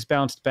Richardson has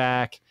bounced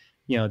back.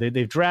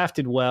 They've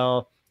drafted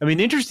well. I mean,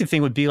 the interesting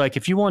thing would be like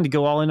if you wanted to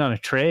go all in on a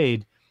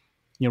trade,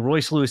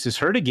 Royce Lewis is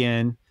hurt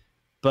again,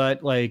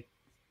 but like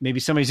maybe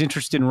somebody's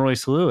interested in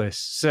Royce Lewis.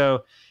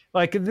 So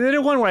like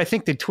they're one where I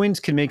think the Twins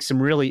can make some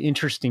really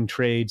interesting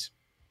trades,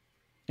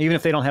 even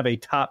if they don't have a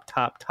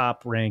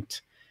top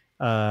ranked,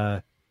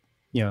 farm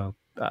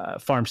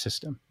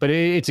system. But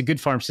it's a good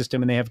farm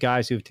system, and they have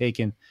guys who have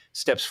taken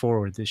steps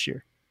forward this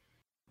year.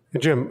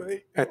 Jim,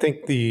 I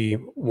think the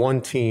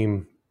one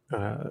team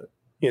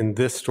in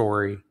this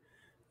story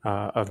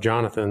of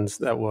Jonathan's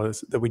that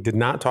we did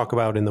not talk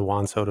about in the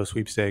Juan Soto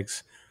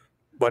sweepstakes,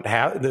 but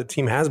the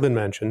team has been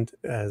mentioned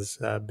as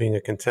being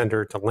a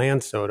contender to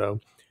land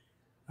Soto,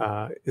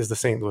 is the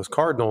St. Louis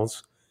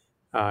Cardinals.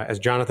 As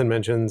Jonathan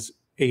mentions,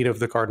 8 of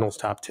the Cardinals'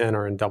 top 10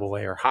 are in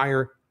Double-A or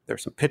higher.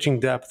 There's some pitching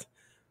depth.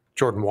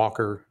 Jordan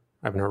Walker,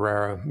 Ivan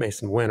Herrera,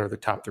 Mason Wynn are the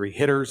top 3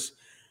 hitters.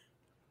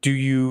 Do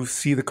you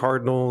see the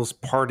Cardinals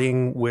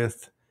parting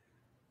with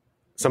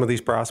some of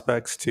these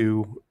prospects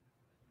to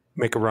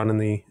make a run in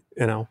the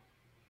NL?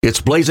 It's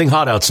blazing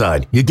hot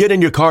outside. You get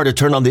in your car to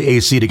turn on the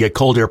AC to get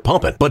cold air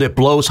pumping, but it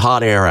blows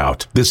hot air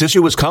out. This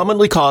issue is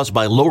commonly caused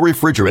by low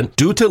refrigerant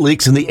due to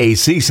leaks in the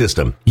AC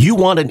system. You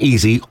want an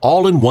easy,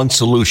 all-in-one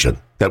solution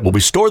that will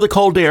restore the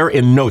cold air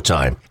in no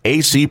time.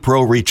 AC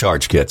Pro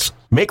Recharge Kits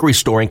make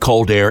restoring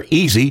cold air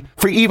easy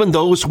for even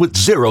those with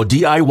zero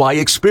DIY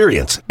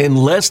experience in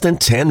less than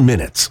 10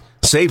 minutes.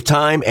 Save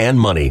time and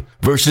money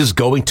versus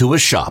going to a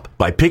shop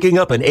by picking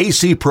up an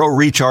AC Pro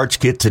Recharge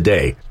Kit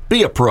today.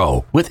 Be a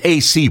pro with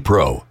AC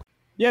Pro.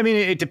 Yeah, I mean,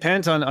 it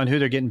depends on who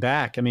they're getting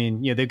back. I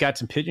mean, they've got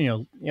some pitch.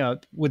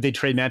 Would they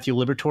trade Matthew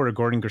Liberatore or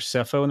Gordon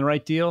Graceffo in the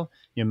right deal?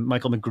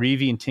 Michael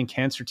McGreevy and Tink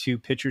Hence are 2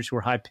 pitchers who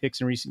were high picks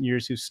in recent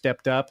years who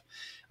stepped up.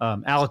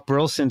 Alec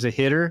Burleson's a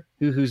hitter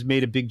who's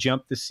made a big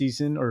jump this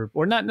season, or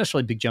not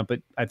necessarily a big jump,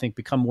 but I think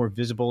become more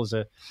visible as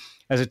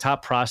a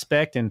top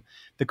prospect. And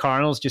the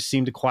Cardinals just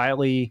seem to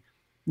quietly,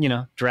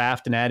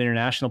 draft and add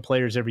international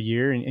players every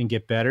year and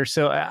get better.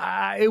 So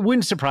it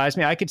wouldn't surprise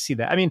me. I could see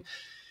that. I mean,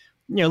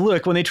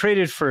 look, when they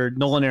traded for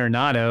Nolan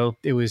Arenado,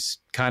 it was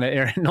kind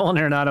of Nolan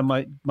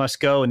Arenado must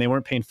go, and they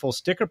weren't paying full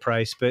sticker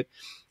price. But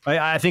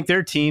I think they're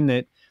a team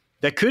that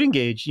could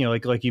engage,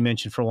 like you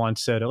mentioned for Juan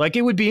Soto. Like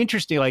it would be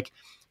interesting. Like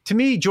to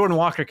me, Jordan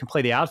Walker can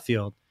play the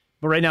outfield,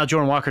 but right now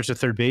Jordan Walker's a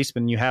third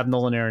baseman. You have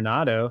Nolan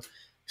Arenado,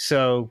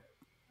 so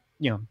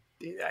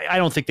I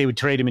don't think they would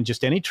trade him in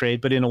just any trade,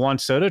 but in a Juan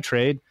Soto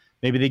trade,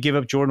 maybe they give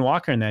up Jordan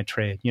Walker in that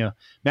trade.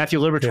 Matthew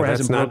Liberatore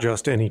hasn't. That's not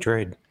just any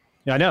trade.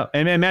 Yeah, I know.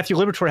 And Matthew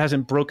Liberatore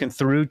hasn't broken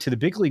through to the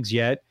big leagues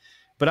yet,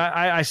 but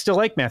I still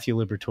like Matthew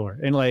Liberatore.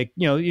 And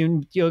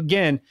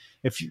again,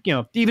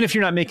 even if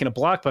you're not making a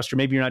blockbuster,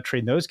 maybe you're not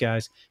trading those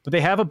guys, but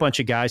they have a bunch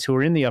of guys who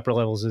are in the upper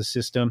levels of the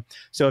system.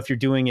 So if you're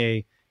doing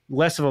a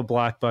less of a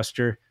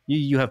blockbuster,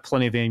 you have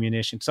plenty of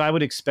ammunition. So I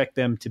would expect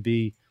them to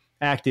be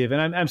active.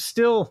 And I'm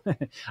still,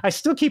 I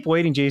still keep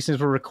waiting, Jason,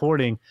 as we're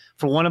recording,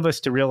 for one of us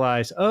to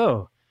realize,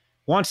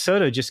 Juan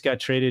Soto just got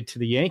traded to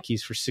the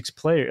Yankees for 6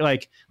 players,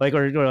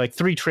 or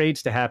 3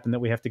 trades to happen that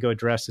we have to go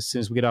address as soon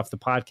as we get off the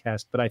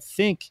podcast. But I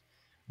think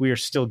we are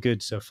still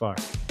good so far.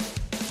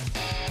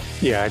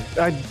 Yeah,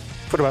 I'd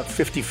put about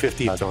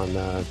 50-50 odds on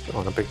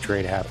a big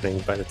trade happening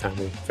by the time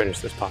we finish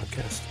this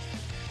podcast.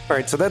 All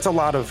right, so that's a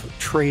lot of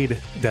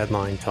trade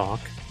deadline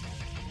talk.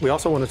 We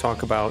also want to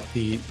talk about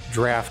the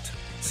draft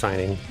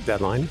signing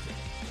deadline.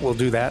 We'll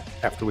do that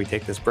after we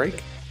take this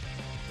break.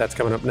 That's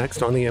coming up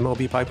next on the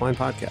MLB Pipeline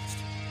Podcast.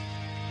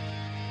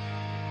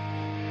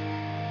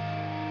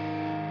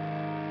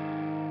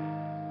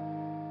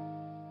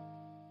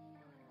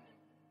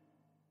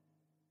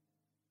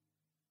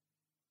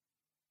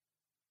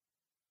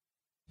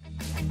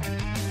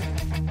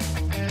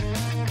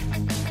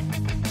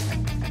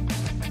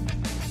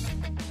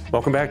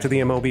 Welcome back to the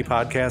MLB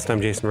Podcast.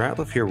 I'm Jason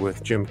Ratliff here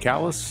with Jim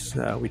Callis.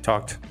 We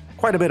talked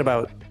quite a bit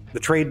about the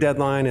trade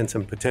deadline and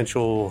some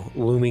potential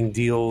looming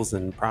deals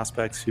and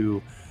prospects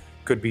who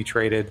could be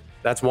traded.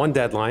 That's one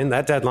deadline.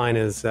 That deadline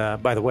is,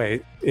 by the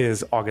way,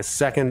 is August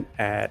 2nd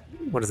at,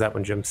 what is that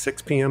one, Jim?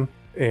 6 p.m.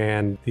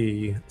 And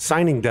the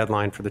signing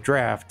deadline for the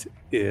draft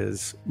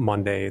is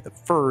Monday the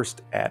 1st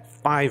at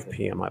 5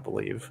 p.m., I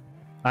believe.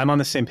 I'm on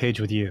the same page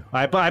with you.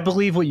 I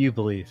believe what you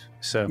believe.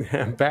 So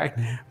back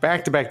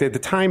to back. The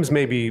times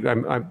maybe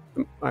I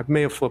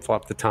may have flip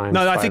flopped the times.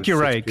 No, I think you're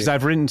right because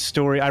I've written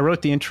story. I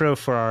wrote the intro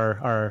for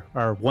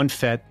our one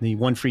FET, the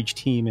one for each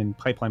team in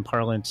pipeline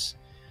parlance,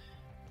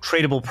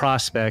 tradable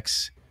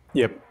prospects.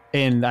 Yep.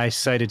 And I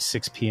cited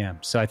 6 p.m.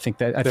 So I think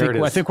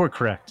we're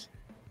correct.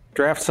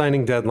 Draft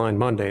signing deadline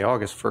Monday,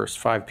 August 1st,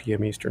 5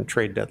 p.m. Eastern.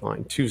 Trade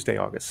deadline Tuesday,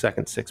 August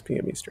 2nd, 6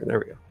 p.m. Eastern. There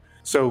we go.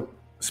 So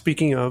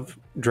speaking of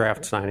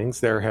draft signings,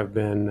 there have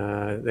been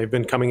they've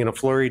been coming in a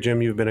flurry.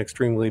 Jim, you've been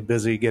extremely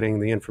busy getting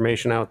the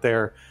information out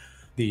there.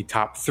 The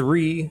top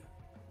three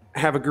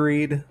have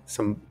agreed.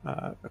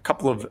 A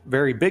couple of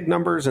very big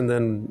numbers, and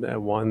then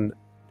one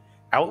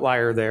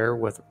outlier there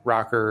with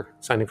Rocker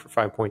signing for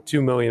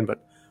 $5.2 million,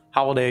 but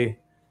Holiday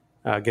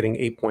getting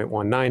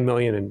 $8.19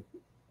 million, and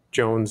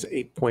Jones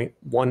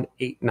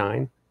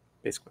 $8.189,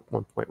 basically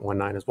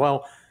 1.19 as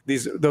well.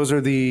 Those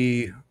are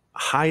the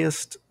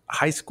highest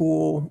high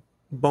school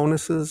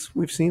bonuses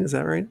we've seen. Is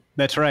that right?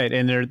 That's right.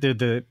 And they're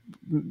the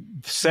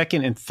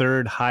second and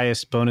third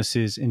highest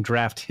bonuses in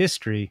draft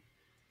history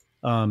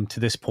to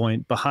this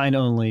point, behind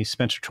only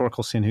Spencer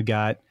Torkelson, who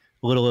got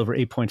a little over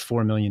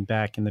 $8.4 million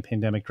back in the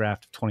pandemic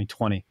draft of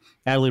 2020.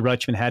 Adley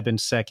Rutschman had been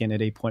second at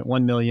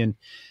 $8.1 million.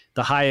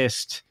 The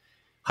highest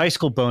high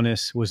school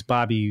bonus was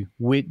Bobby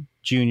Witt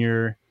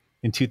Jr.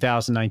 in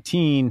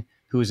 2019,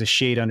 who was a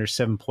shade under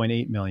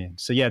 $7.8 million.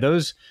 So yeah,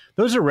 those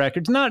are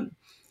records.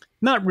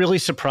 Not really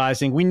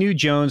surprising. We knew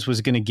Jones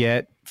was going to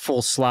get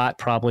full slot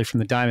probably from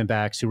the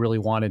Diamondbacks, who really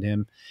wanted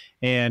him.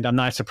 And I'm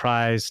not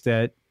surprised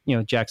that,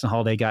 Jackson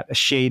Holiday got a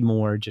shade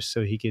more just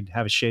so he could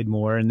have a shade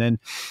more. And then,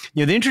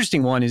 the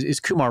interesting one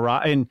is Kumar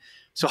Rocker. And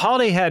so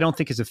Holiday I don't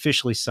think is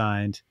officially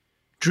signed.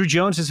 Drew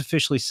Jones is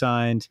officially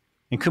signed,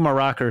 and Kumar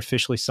Rocker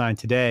officially signed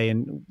today.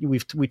 And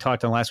we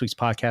talked on last week's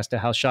podcast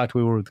how shocked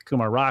we were with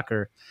Kumar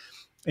Rocker.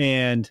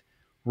 And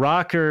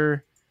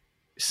Rocker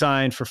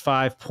signed for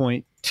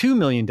 $5.2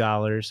 million,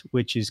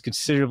 which is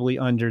considerably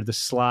under the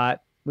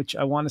slot, which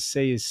I want to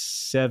say is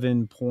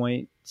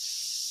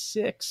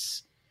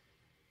 7.6.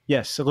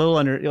 Yes, a little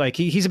under. Like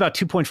he's about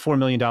 $2.4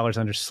 million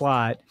under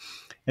slot.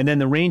 And then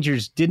the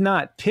Rangers did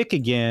not pick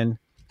again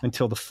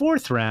until the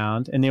fourth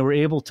round, and they were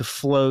able to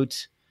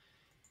float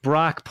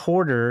Brock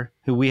Porter,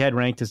 who we had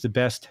ranked as the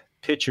best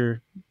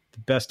pitcher, the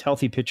best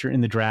healthy pitcher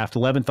in the draft,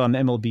 11th on the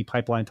MLB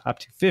Pipeline Top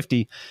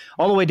 250,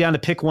 all the way down to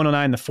pick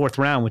 109 in the fourth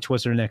round, which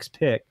was their next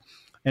pick.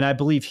 And I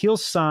believe he'll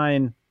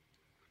sign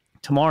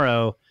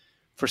tomorrow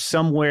for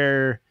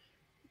somewhere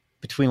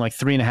between like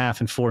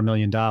 $3.5 and $4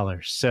 million.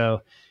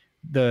 So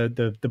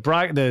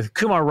the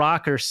Kumar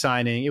Rocker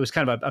signing, it was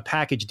kind of a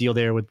package deal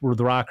there with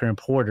Rocker and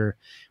Porter,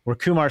 where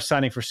Kumar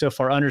signing for so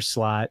far under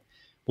slot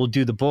will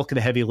do the bulk of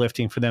the heavy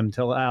lifting for them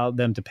to allow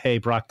them to pay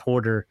Brock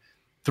Porter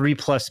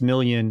 $3+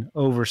 million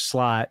over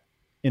slot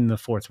in the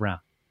fourth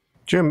round.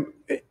 Jim,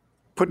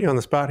 putting you on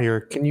the spot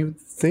here, can you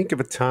think of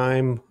a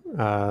time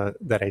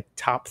that a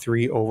top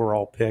three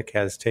overall pick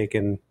has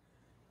taken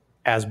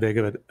as big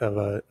of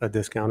a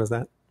discount as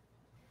that?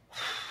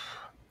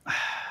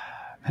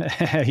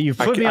 You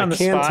put me on the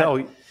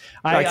spot.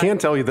 I can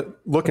tell you that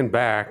looking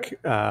back,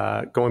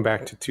 going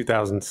back to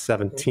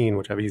 2017,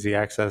 which I have easy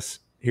access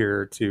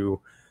here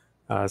to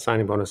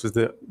signing bonuses,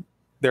 that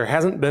there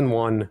hasn't been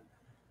one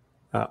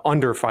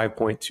under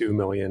 $5.2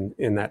 million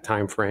in that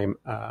time frame.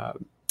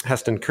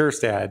 Heston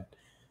Kjerstad,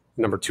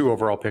 number 2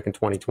 overall pick in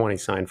 2020,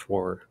 signed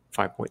for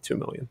 $5.2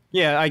 million.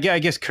 Yeah, I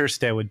guess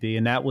Kjerstad would be,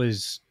 and that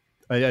was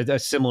a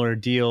similar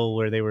deal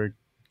where they were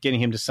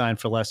getting him to sign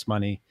for less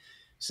money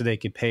so they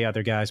could pay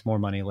other guys more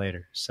money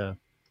later. So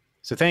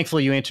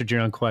thankfully you answered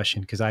your own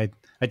question, because I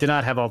did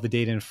not have all the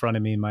data in front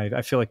of me.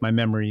 I feel like my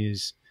memory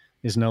is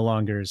no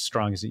longer as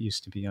strong as it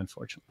used to be,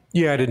 unfortunately.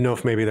 Yeah, I didn't know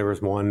if maybe there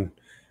was one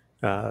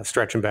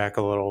stretching back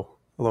a little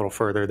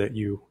further that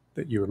you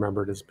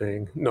remembered as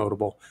being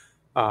notable.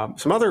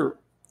 Some other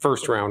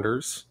first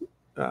rounders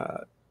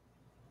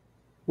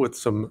with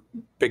some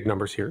big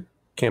numbers here.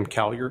 Cam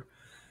Collier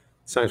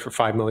signs for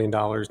 $5 million.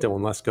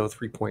 Dylan Lesko,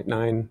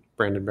 3.9.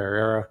 Brandon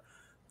Barrera,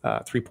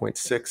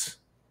 3.6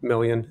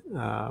 million.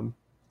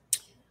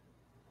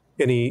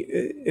 Any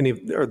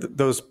are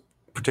those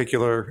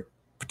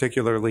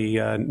particularly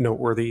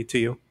noteworthy to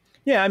you?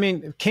 Yeah, I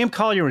mean, Cam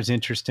Collier was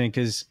interesting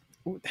because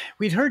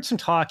we'd heard some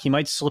talk he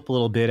might slip a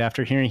little bit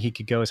after hearing he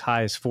could go as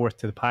high as 4th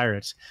to the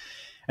Pirates.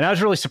 And I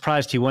was really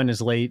surprised he went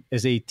as late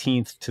as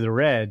 18th to the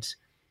Reds,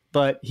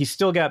 but he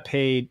still got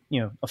paid,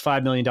 a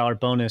 $5 million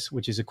bonus,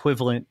 which is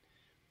equivalent.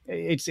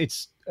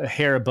 It's a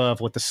hair above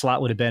what the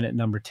slot would have been at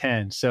number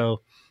 10.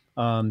 So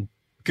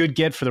good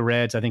get for the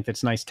Reds. I think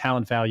that's nice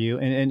talent value.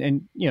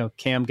 And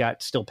Cam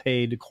got still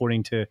paid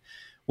according to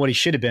what he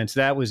should have been. So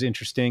that was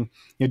interesting.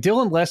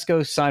 Dylan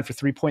Lesko signed for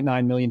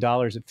 $3.9 million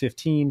at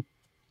 15,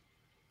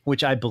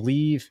 which I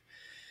believe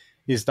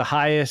is the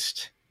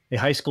highest a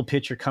high school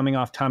pitcher coming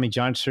off Tommy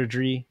John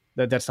surgery.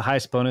 That's the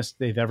highest bonus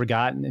they've ever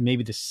gotten, and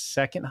maybe the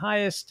second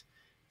highest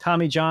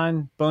Tommy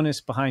John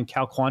bonus behind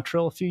Cal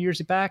Quantrill a few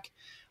years back.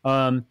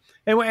 And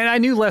I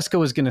knew Lesko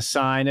was going to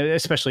sign,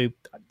 especially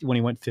when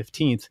he went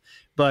 15th,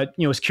 but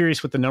was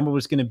curious what the number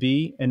was going to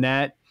be. And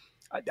that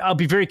I'll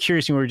be very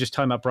curious when we were just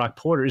talking about Brock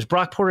Porter. Is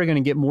Brock Porter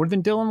going to get more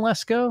than Dylan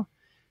Lesko,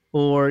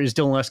 or is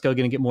Dylan Lesko going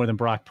to get more than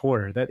Brock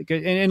Porter?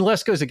 And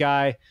Lesko's a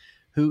guy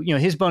who,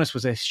 his bonus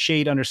was a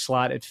shade under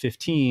slot at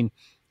 15,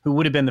 who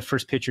would have been the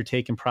first pitcher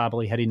taken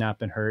probably had he not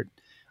been hurt.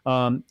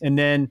 And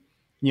then,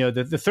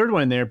 the third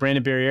one in there,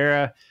 Brandon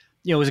Barriera,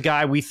 was a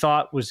guy we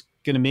thought was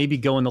going to maybe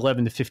go in the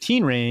 11 to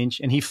 15 range,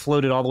 and he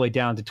floated all the way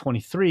down to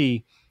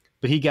 23,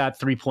 but he got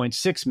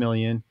 $3.6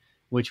 million,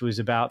 which was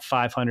about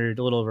a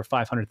little over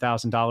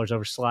 $500,000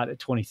 over slot at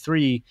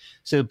 23.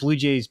 So the Blue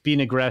Jays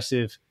being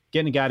aggressive,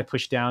 getting a guy to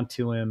push down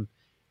to him.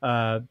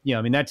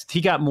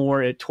 He got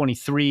more at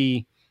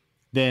 23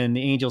 than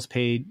the Angels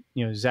paid,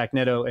 Zach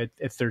Neto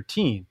at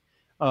 13.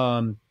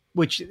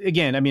 Which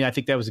again, I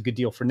think that was a good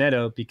deal for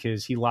Neto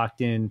because he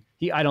locked in.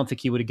 I don't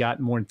think he would have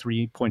gotten more than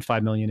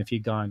 $3.5 million if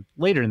he'd gone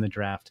later in the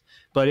draft.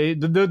 But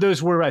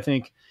those were, I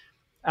think,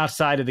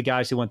 outside of the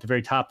guys who went to the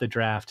very top of the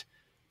draft,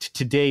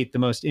 to date, the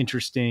most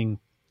interesting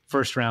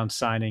first round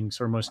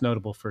signings or most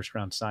notable first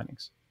round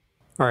signings.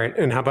 All right,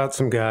 and how about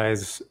some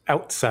guys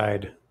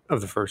outside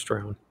of the first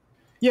round?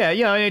 Yeah,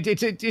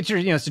 it's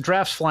the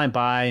draft's flying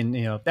by, and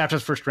after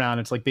the first round,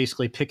 it's like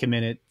basically pick a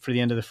minute for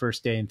the end of the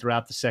first day and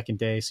throughout the second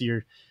day. So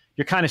you're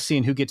kind of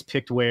seeing who gets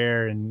picked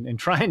where and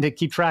trying to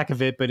keep track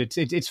of it, but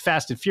it's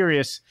fast and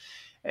furious.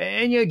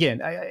 And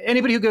again,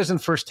 anybody who goes in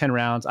the first 10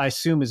 rounds, I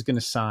assume is going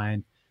to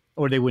sign,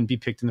 or they wouldn't be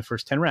picked in the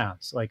first 10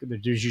 rounds. Like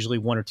there's usually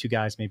one or two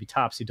guys, maybe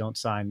tops, who don't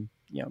sign,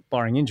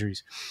 barring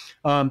injuries.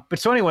 But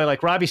so anyway,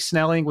 like Robbie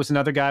Snelling was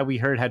another guy we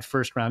heard had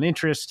first round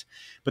interest,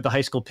 but the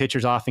high school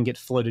pitchers often get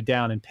floated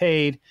down and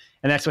paid.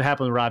 And that's what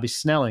happened with Robbie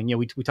Snelling.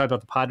 We talked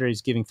about the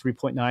Padres giving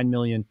 $3.9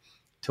 million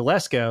to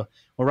Lesko.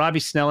 Well, Robbie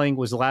Snelling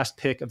was the last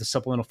pick of the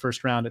supplemental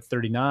first round at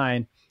 39,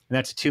 and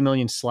that's a $2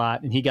 million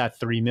slot, and he got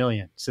 $3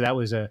 million. So that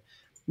was a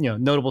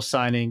notable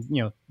signing.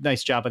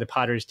 Nice job by the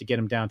Padres to get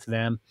him down to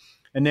them.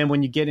 And then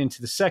when you get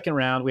into the second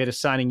round, we had a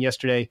signing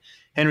yesterday,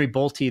 Henry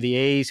Bolte, the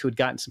A's, who had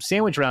gotten some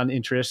sandwich round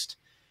interest,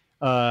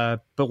 but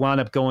wound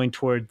up going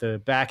toward the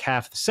back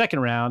half of the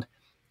second round.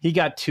 He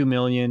got $2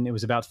 million. It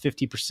was about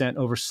 50%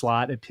 over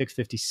slot at pick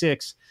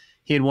 56.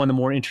 He had one of the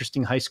more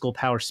interesting high school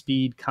power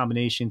speed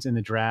combinations in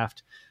the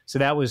draft. So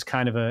that was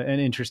kind of an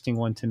interesting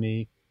one to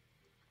me.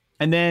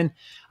 And then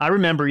I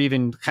remember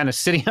even kind of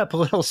sitting up a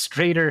little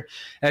straighter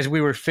as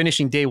we were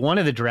finishing day one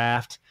of the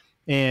draft.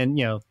 And,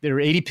 there were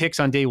 80 picks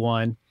on day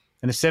one,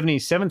 and the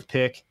 77th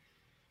pick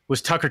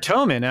was Tucker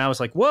Toman. And I was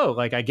like, whoa,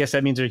 I guess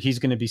that means he's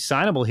going to be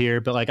signable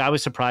here. But I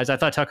was surprised. I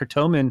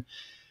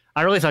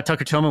really thought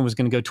Tucker Toman was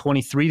going to go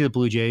 23 to the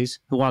Blue Jays,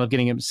 who wound up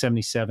getting him at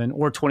 77,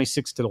 or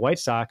 26 to the White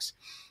Sox.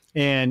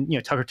 And,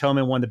 Tucker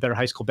Toman, one of the better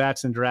high school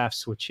bats in the draft,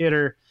 switch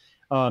hitter.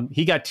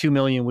 He got $2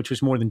 million, which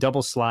was more than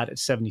double slot at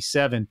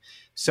 77.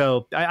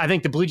 So I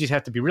think the Blue Jays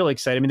have to be really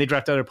excited. They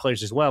draft other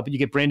players as well, but you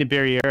get Brandon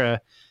Barriera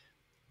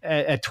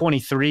at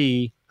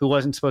 23, who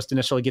wasn't supposed to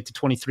necessarily get to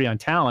 23 on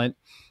talent.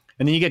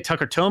 And then you get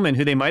Tucker Toman,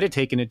 who they might have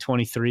taken at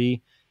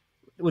 23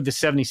 with the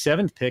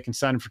 77th pick and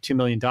signed him for $2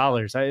 million.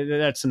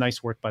 That's some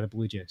nice work by the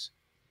Blue Jays.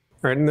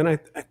 All right. And then I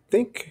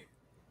think,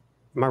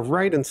 am I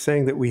right in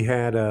saying that we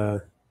had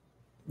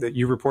that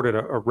you reported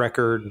a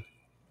record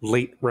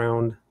late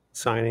round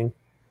signing?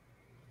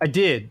 I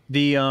did.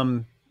 The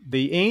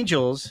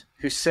Angels,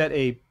 who set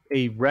a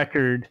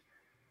record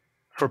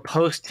for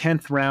post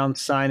 10th round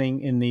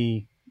signing in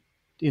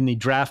the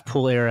draft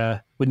pool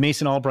era with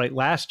Mason Albright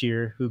last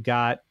year, who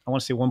got, I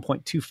want to say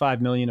 $1.25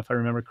 million, if I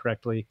remember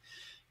correctly,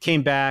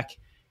 came back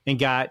and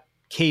got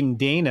Caden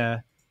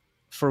Dana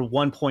for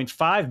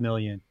 $1.5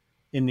 million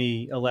in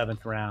the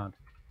 11th round.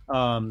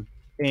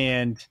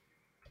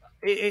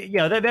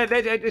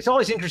 It's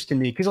always interesting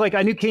to me because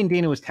I knew Caden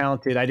Dana was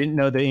talented. I didn't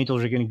know the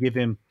Angels were going to give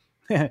him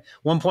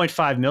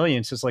 $1.5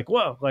 million. So it's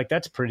whoa,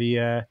 that's pretty,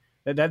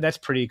 that's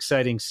pretty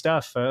exciting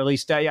stuff. At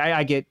least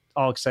I get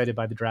all excited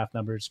by the draft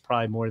numbers,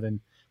 probably more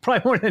than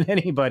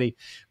anybody.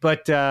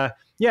 But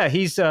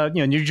he's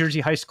New Jersey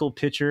high school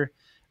pitcher,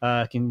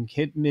 can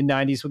hit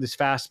mid-90s with his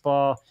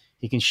fastball.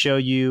 He can show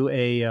you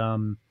a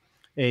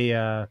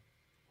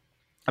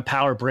a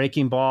power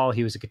breaking ball.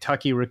 He was a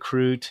Kentucky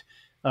recruit.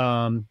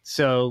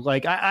 So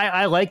like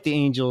I like the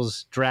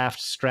Angels draft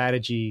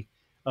strategy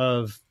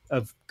of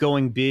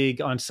going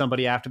big on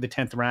somebody after the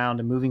 10th round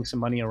and moving some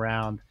money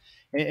around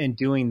and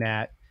doing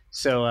that.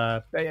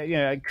 So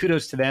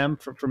kudos to them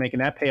for making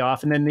that pay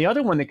off. And then the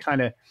other one that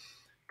kind of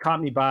caught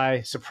me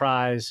by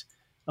surprise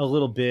a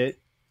little bit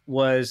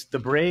was the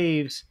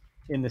Braves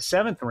in the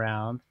 7th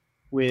round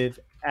with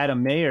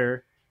Adam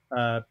Mayer,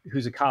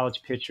 who's a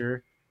college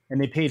pitcher, and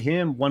they paid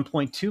him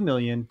 $1.2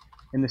 million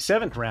in the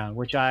 7th round,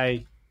 which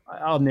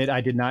I'll admit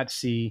I did not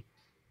see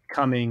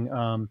coming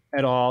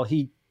at all.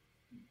 He,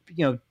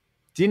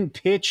 didn't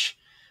pitch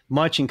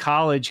much in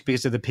college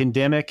because of the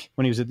pandemic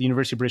when he was at the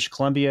University of British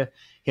Columbia.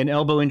 He had an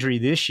elbow injury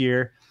this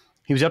year.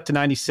 He was up to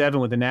 97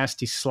 with a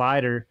nasty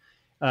slider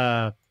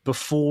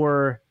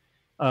before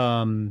he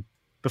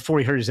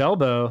hurt his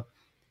elbow.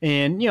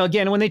 And,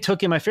 again, when they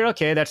took him, I figured,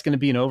 okay, that's going to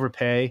be an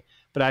overpay.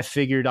 But I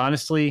figured,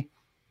 honestly,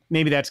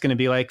 maybe that's going to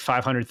be like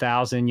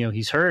 $500,000.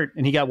 He's hurt,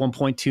 and he got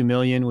 $1.2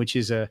 million, which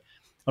is a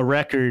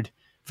record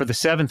for the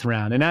 7th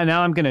round. And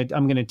now I'm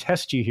gonna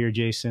test you here,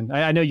 Jason.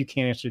 I know you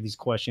can't answer these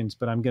questions,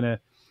 but I'm gonna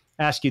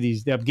ask you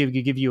these. I'll give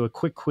you a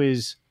quick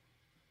quiz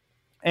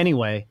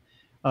anyway,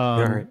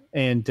 right.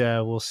 And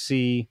we'll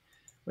see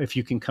if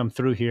you can come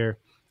through here.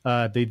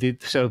 So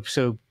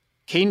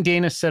Caden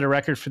Dana set a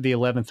record for the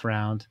 11th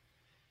round,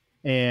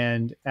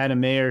 and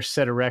Adam Mayer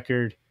set a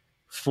record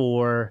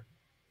for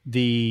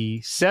the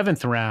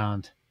 7th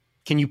round.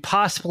 Can you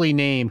possibly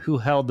name who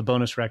held the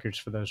bonus records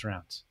for those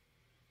rounds?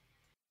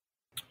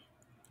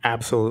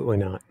 Absolutely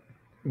not.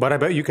 But I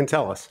bet you can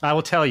tell us. I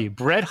will tell you.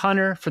 Brett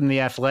Hunter from the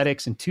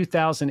Athletics in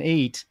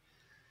 2008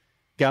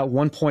 got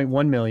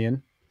 $1.1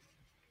 million.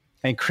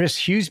 And Chris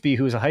Hughesby,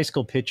 who was a high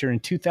school pitcher in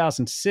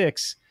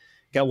 2006,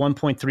 got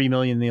 $1.3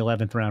 million in the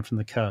 11th round from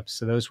the Cubs.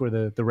 So those were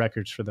the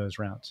records for those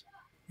rounds.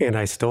 And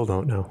I still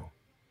don't know.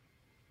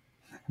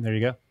 There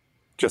you go.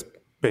 Just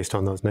based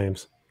on those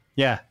names.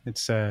 Yeah,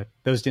 it's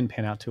those didn't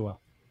pan out too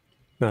well.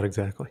 Not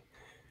exactly.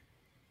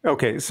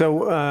 Okay,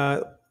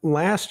 so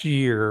last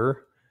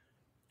year,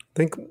 I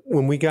think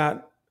when we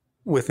got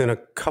within a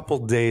couple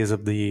days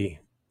of the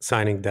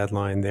signing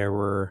deadline, there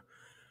were,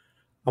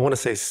 I want to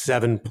say,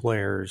 7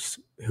 players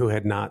who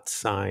had not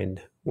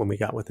signed when we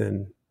got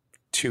within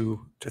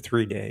 2 to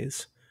 3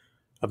 days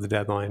of the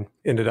deadline.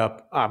 Ended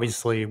up,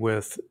 obviously,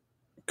 with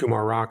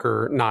Kumar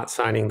Rocker not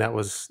signing. That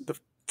was the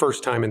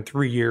first time in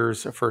 3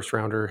 years a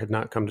first-rounder had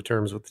not come to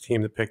terms with the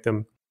team that picked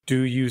him.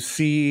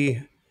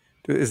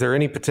 Is there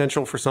any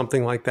potential for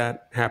something like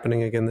that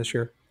happening again this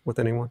year with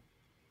anyone?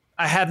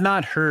 I have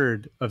not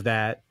heard of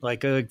that.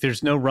 Like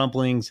there's no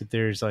rumblings that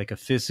there's like a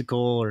physical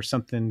or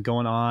something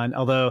going on.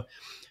 Although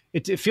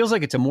it feels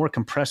like it's a more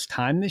compressed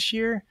time this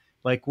year.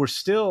 Like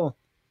I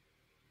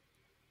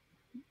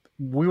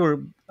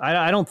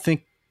don't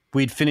think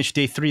we'd finished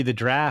day 3 of the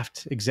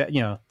draft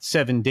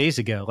 7 days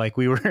ago. Like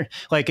we were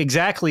like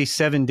exactly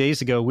 7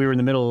 days ago, we were in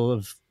the middle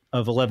of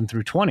 11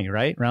 through 20,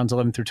 right? Rounds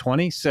 11 through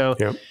 20. So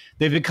yep.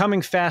 They've been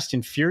coming fast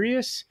and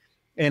furious.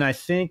 And I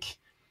think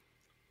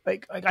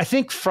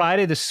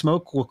Friday the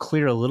smoke will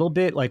clear a little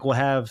bit. Like we'll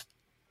have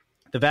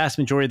the vast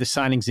majority of the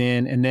signings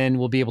in, and then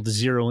we'll be able to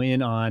zero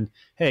in on,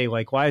 hey,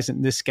 like, why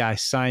isn't this guy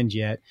signed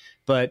yet?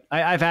 But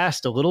I've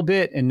asked a little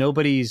bit, and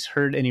nobody's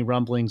heard any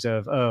rumblings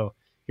of, oh,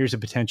 here's a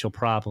potential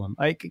problem.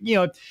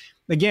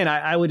 Again,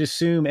 I would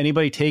assume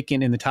anybody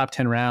taken in the top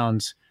 10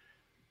 rounds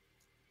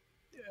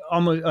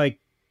almost like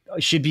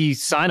should be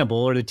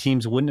signable, or the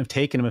teams wouldn't have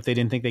taken them if they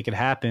didn't think they could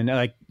happen.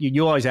 Like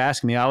you always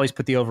ask me, I always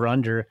put the over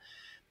under.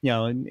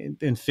 And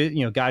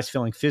guys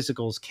filling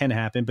physicals can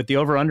happen, but the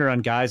over under on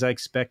guys I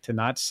expect to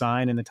not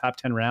sign in the top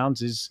 10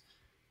 rounds is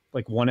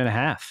like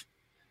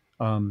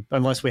 1.5,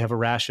 unless we have a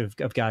rash of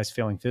guys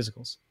failing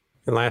physicals.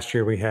 And last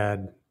year we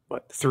had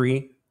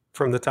 3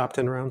 from the top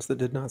 10 rounds that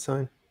did not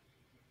sign?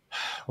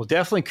 Well,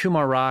 definitely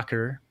Kumar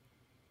Rocker.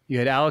 You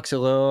had Alex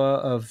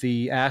Aloha of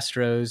the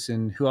Astros,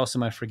 and who else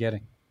am I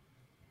forgetting?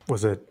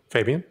 Was it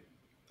Fabian?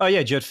 Oh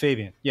yeah, Judd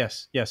Fabian.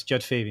 Yes,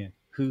 Judd Fabian.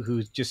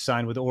 Who just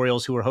signed with the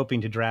Orioles, who were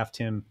hoping to draft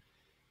him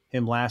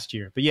last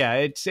year. But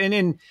yeah,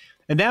 and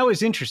that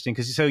was interesting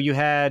because so you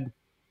had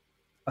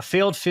a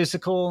failed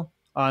physical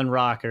on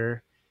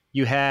Rocker,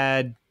 you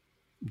had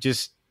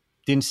just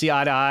didn't see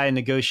eye to eye in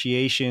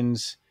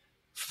negotiations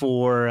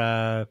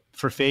for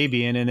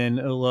Fabian, and then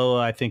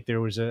Aloha, I think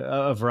there was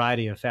a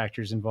variety of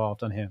factors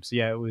involved on him. So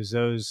yeah, it was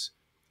those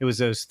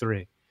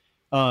 3.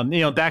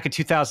 Back in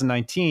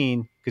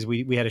 2019, because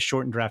we had a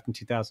shortened draft in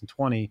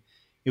 2020.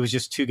 It was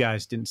just 2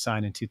 guys didn't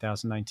sign in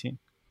 2019.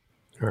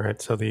 All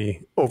right, so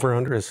the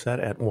over-under is set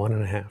at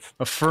 1.5.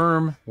 A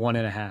firm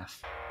 1.5.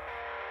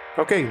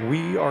 Okay,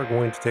 we are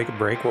going to take a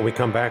break. When we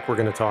come back, we're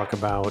going to talk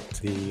about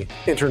the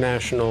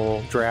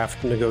international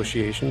draft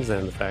negotiations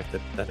and the fact that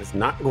that is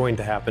not going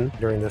to happen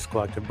during this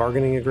collective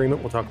bargaining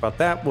agreement. We'll talk about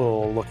that.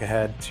 We'll look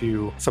ahead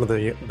to some of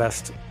the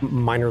best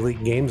minor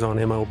league games on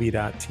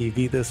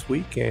MLB.tv this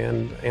week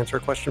and answer a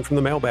question from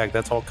the mailbag.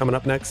 That's all coming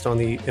up next on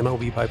the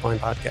MLB Pipeline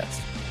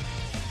Podcast.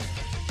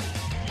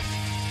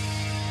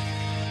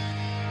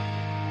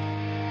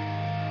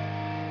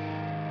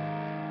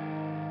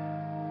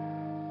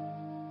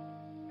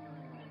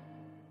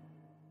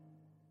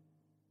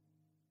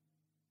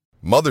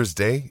 Mother's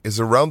Day is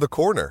around the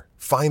corner.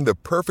 Find the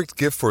perfect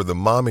gift for the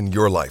mom in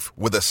your life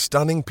with a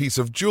stunning piece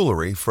of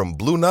jewelry from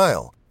Blue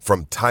Nile.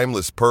 From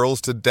timeless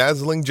pearls to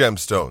dazzling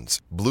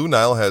gemstones, Blue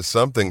Nile has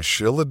something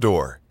she'll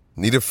adore.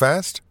 Need it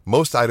fast?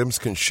 Most items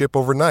can ship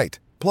overnight.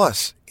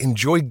 Plus,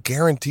 enjoy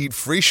guaranteed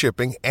free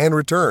shipping and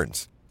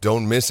returns.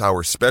 Don't miss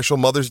our special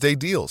Mother's Day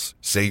deals.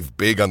 Save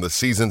big on the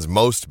season's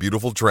most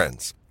beautiful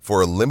trends.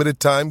 For a limited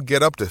time,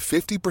 get up to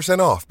 50%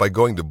 off by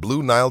going to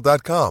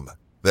BlueNile.com.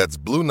 That's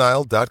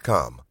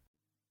BlueNile.com.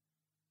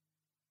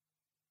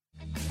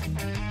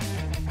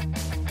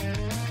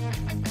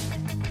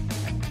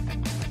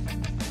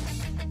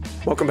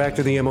 Welcome back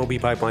to the MLB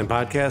Pipeline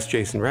Podcast.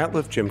 Jason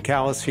Ratliff, Jim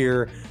Callis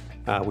here.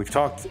 We've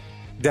talked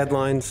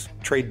deadlines,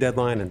 trade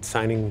deadline, and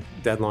signing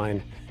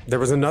deadline. There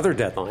was another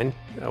deadline.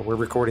 We're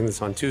recording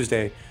this on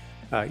Tuesday.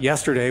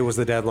 Yesterday was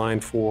the deadline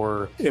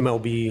for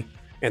MLB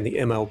and the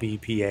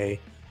MLBPA,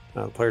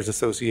 Players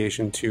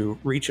Association, to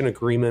reach an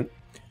agreement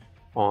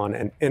on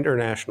an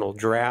international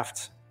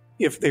draft.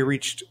 If they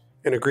reached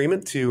an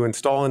agreement to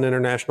install an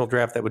international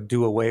draft that would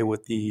do away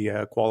with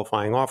the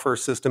qualifying offer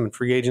system and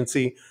free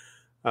agency,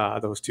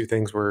 those two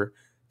things were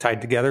tied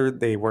together.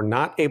 They were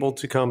not able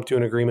to come to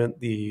an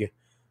agreement. The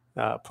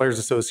Players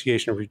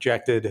Association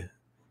rejected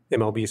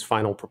MLB's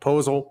final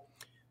proposal,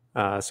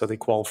 so the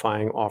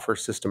qualifying offer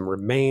system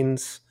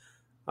remains.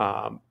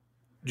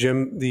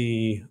 Jim,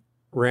 the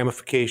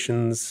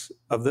ramifications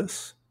of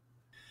this?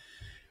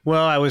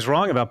 Well, I was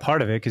wrong about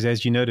part of it because,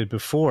 as you noted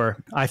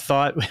before, I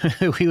thought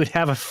we would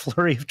have a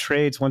flurry of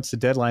trades once the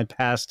deadline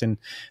passed and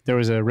there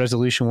was a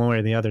resolution one way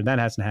or the other. That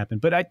hasn't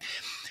happened. But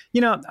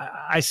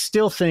I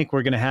still think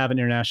we're going to have an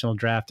international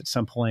draft at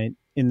some point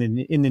in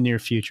the near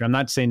future. I'm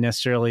not saying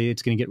necessarily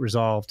it's going to get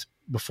resolved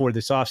before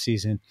this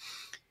offseason,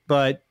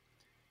 but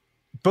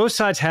both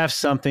sides have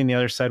something the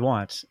other side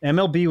wants.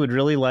 MLB would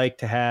really like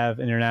to have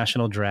an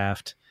international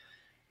draft,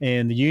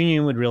 and the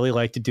union would really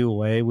like to do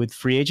away with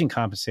free agent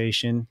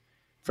compensation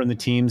from the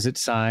teams that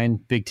sign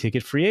big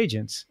ticket free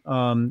agents.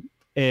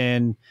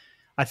 And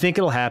I think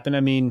it'll happen. I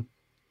mean,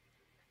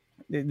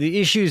 the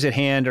issues at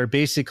hand are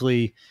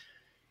basically,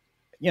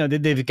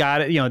 they've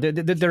got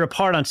it, they're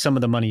apart on some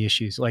of the money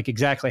issues, like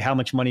exactly how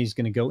much money is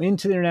going to go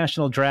into the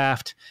international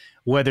draft,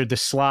 whether the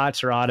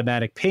slots are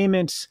automatic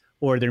payments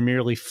or they're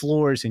merely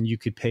floors and you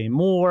could pay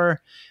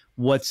more.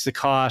 What's the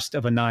cost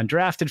of a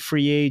non-drafted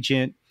free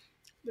agent?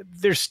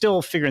 They're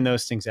still figuring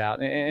those things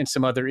out, and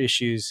some other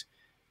issues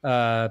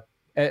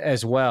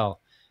as well.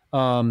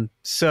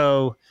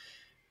 So,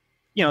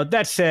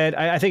 that said,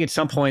 I think at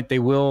some point they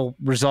will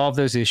resolve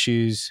those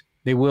issues.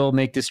 They will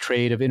make this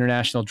trade of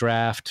international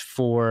draft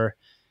for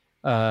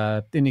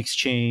in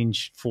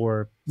exchange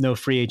for no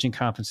free agent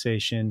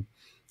compensation.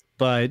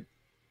 But,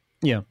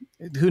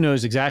 who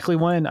knows exactly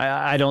when?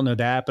 I don't know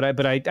that,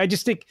 but I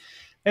just think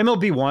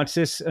MLB wants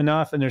this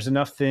enough, and there's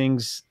enough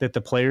things that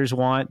the players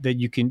want that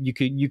you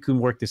can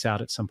work this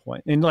out at some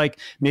point. And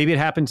maybe it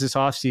happens this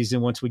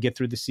offseason once we get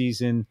through the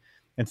season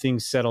and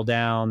things settle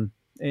down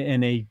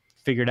and they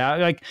figure it out.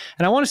 And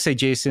I want to say,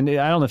 Jason,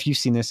 I don't know if you've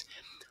seen this.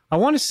 I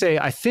want to say,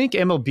 I think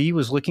MLB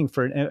was looking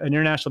for an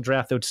international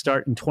draft that would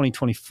start in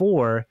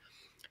 2024.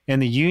 And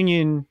the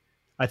union,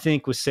 I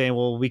think, was saying,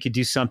 well, we could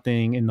do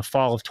something in the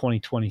fall of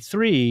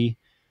 2023.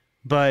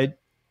 But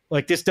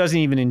this doesn't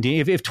even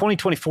endanger, if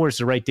 2024 is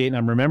the right date, and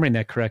I'm remembering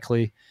that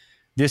correctly,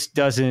 this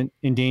doesn't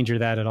endanger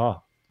that at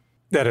all.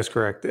 That is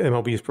correct.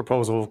 MLB's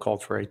proposal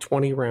called for a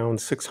 20-round,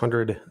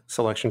 600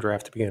 selection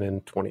draft to begin in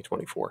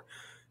 2024.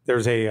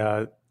 There's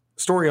a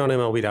story on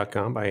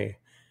MLB.com by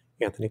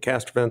Anthony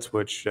Castrovents,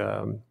 which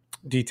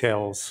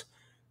details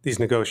these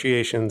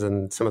negotiations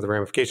and some of the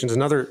ramifications.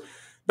 Another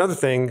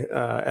thing,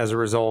 as a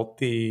result,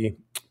 the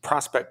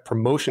prospect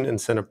promotion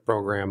incentive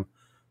program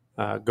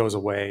goes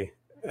away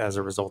as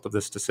a result of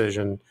this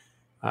decision.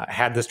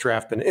 Had this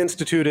draft been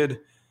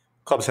instituted,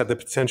 clubs had the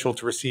potential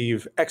to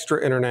receive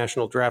extra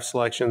international draft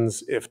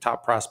selections if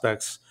top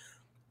prospects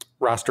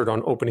rostered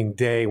on opening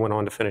day went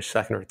on to finish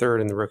second or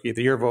third in the Rookie of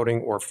the Year voting,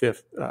 or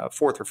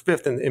fourth or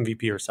fifth in the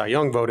MVP or Cy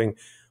Young voting.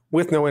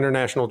 With no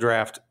international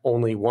draft,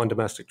 only one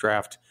domestic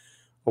draft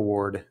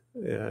award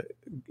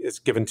is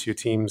given to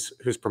teams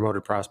whose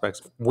promoted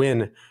prospects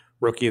win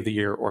Rookie of the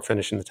Year or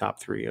finish in the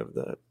top three of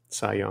the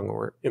Cy Young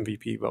or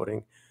MVP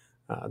voting.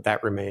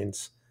 That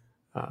remains.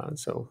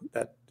 So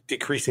that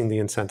decreasing the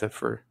incentive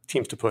for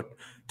teams to put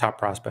top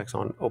prospects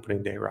on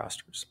opening day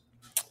rosters.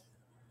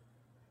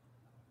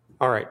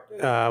 All right.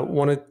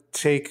 Want to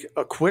take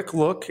a quick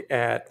look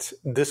at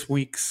this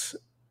week's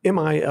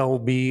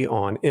MILB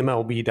on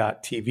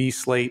MLB.TV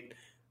slate.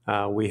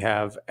 We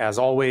have, as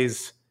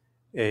always,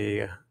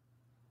 a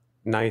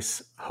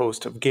nice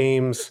host of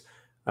games.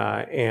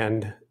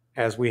 And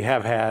as we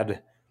have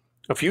had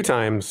a few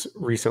times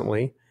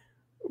recently,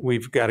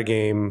 we've got a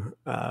game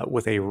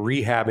with a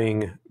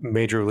rehabbing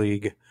Major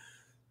League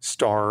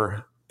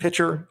star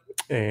pitcher,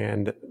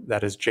 and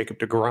that is Jacob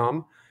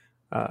deGrom.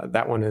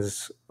 That one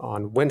is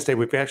on Wednesday.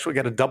 We've actually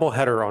got a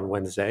doubleheader on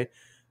Wednesday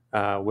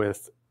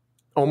with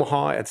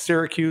Omaha at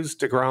Syracuse,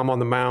 deGrom on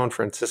the mound,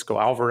 Francisco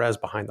Alvarez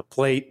behind the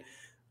plate.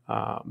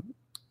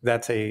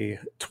 That's a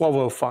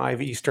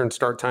 12:05 Eastern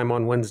start time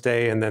on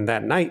Wednesday. And then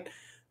that night,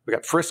 we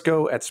got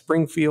Frisco at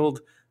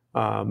Springfield.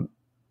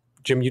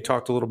 Jim, you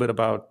talked a little bit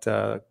about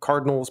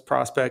Cardinals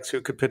prospects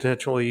who could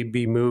potentially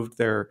be moved.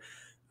 There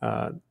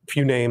are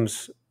few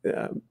names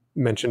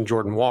mentioned: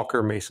 Jordan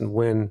Walker, Mason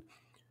Wynn,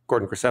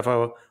 Gordon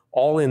Graceffo,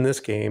 all in this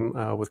game,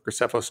 with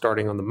Graceffo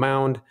starting on the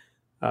mound,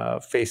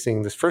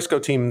 facing this Frisco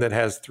team that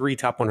has 3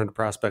 top 100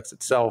 prospects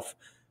itself: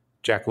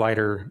 Jack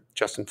Leiter,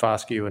 Justin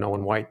Foscue, and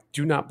Owen White.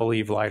 Do not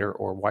believe Leiter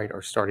or White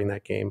are starting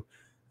that game,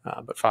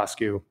 but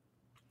Foscue,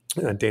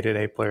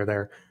 day-to-day player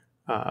there.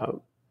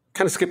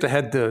 Kind of skipped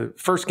ahead. The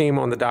first game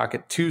on the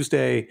docket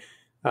Tuesday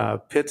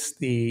pits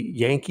the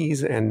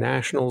Yankees and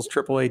Nationals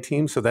AAA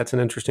team. So that's an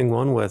interesting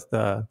one with,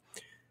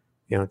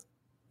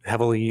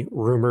 heavily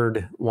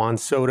rumored Juan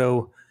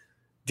Soto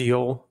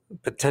deal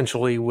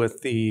potentially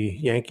with the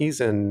Yankees.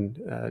 And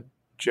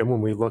Jim,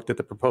 when we looked at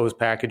the proposed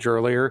package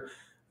earlier,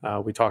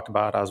 we talked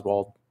about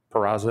Oswald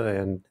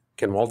Peraza and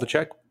Ken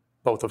Waldachek,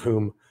 both of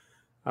whom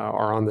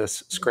are on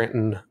this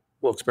Scranton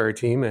Wilkes-Barre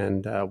team,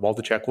 and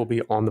Waldachek will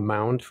be on the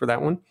mound for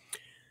that one.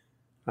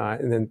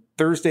 And then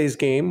Thursday's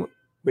game,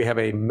 we have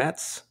a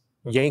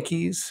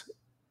Mets-Yankees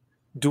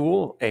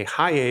duel, a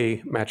high A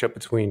matchup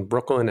between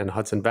Brooklyn and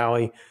Hudson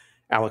Valley.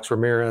 Alex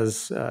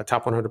Ramirez,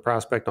 top 100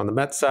 prospect on the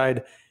Mets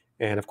side,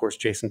 and of course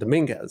Jason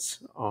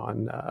Dominguez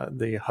on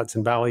the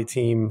Hudson Valley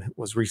team,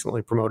 was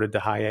recently promoted to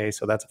high A,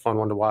 so that's a fun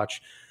one to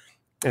watch.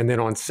 And then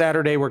on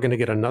Saturday, we're going to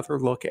get another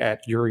look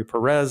at Yuri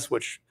Perez,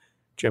 which,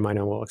 Jim, I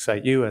know will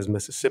excite you, as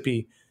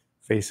Mississippi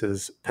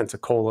faces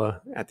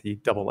Pensacola at the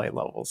AA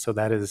level. So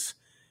that is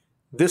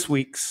this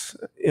week's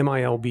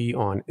MILB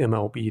on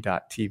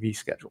MLB.TV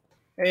schedule.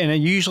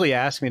 And you usually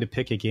ask me to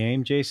pick a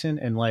game, Jason,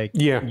 and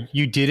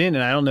you didn't,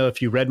 and I don't know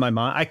if you read my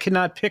mind. I could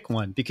not pick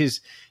one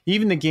because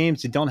even the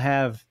games that don't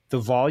have the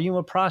volume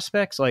of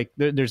prospects, like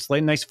there's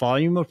like nice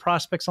volume of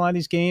prospects on a lot of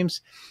these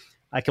games.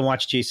 I can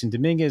watch Jason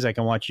Dominguez. I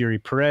can watch Yuri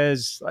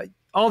Perez.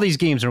 All these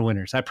games are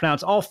winners. I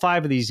pronounce all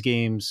 5 of these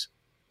games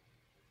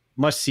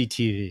must-see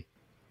TV.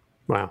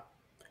 Wow.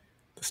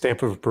 The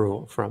stamp of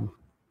approval from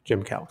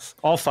Jim Callis.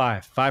 All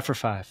 5 for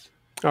 5.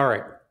 All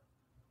right.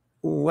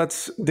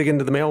 Let's dig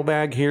into the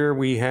mailbag here.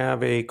 We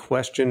have a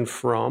question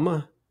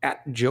from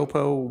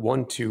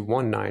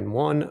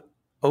 @Jopo12191,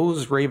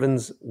 O's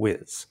Ravens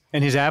Wiz.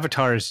 And his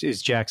avatar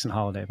is Jackson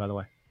Holiday, by the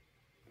way.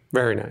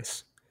 Very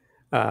nice.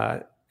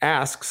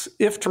 Asks,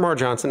 if Termarr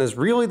Johnson is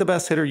really the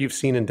best hitter you've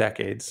seen in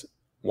decades,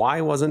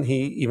 why wasn't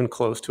he even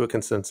close to a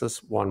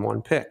consensus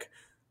 1-1 pick?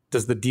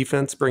 Does the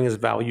defense bring his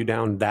value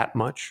down that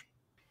much?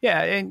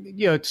 Yeah,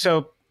 and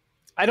so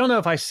I don't know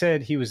if I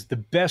said he was the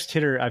best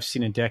hitter I've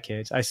seen in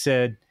decades. I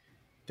said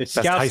that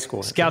scouts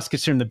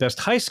consider him the best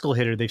high school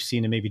hitter they've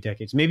seen in maybe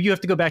decades. Maybe you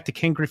have to go back to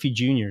Ken Griffey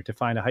Jr. to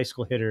find a high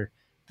school hitter,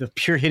 the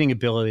pure hitting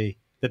ability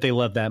that they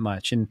love that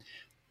much. And,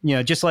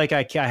 just like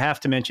I have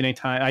to mention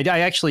anytime, I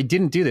actually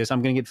didn't do this.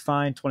 I'm going to get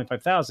fined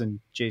 $25,000,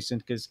 Jason,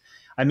 because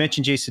I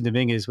mentioned Jason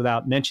Dominguez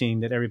without mentioning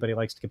that everybody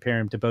likes to compare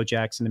him to Bo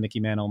Jackson, to Mickey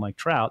Mantle, Mike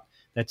Trout.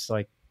 That's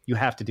like, you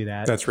have to do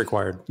that. That's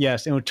required.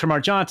 Yes. And with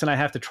Termarr Johnson, I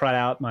have to try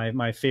out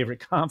my favorite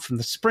comp from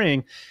the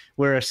spring,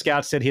 where a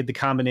scout said he had the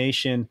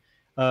combination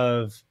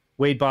of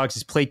Wade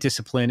Boggs' plate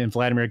discipline and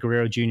Vladimir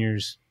Guerrero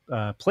Jr.'s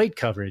plate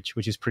coverage,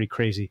 which is pretty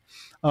crazy.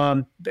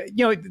 The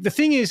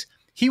thing is,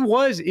 he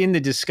was in the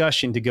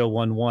discussion to go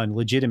 1-1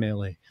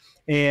 legitimately.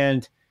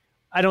 And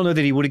I don't know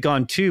that he would have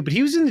gone 2, but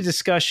he was in the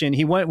discussion.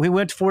 We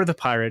went for the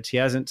Pirates. He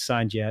hasn't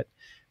signed yet.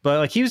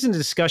 But he was in the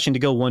discussion to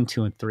go 1,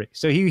 2, and 3.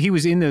 So he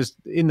was in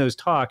those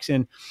talks.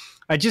 And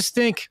I just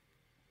think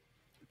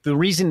the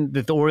reason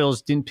that the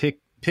Orioles didn't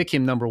pick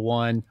him number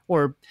 1,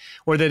 or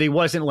that he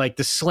wasn't like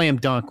the slam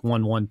dunk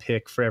 1-1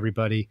 pick for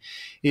everybody,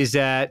 is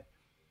that,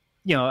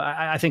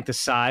 I think the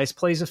size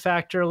plays a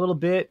factor a little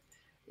bit.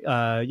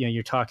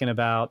 You're talking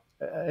about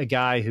a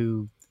guy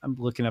who, I'm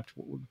looking up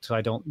so I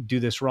don't do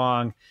this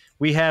wrong,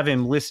 we have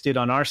him listed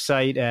on our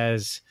site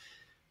as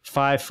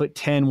 5'10",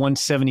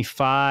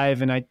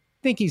 175, and I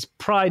think he's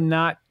probably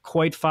not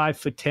quite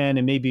 5'10"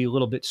 and maybe a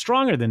little bit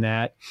stronger than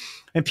that.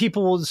 And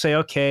people will say,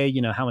 okay,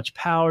 how much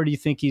power do you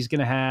think he's going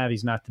to have?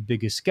 He's not the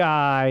biggest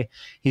guy.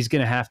 He's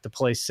going to have to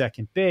play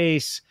second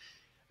base.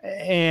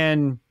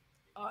 And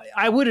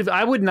I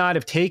would not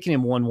have taken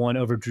him 1-1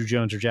 over Drew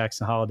Jones or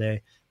Jackson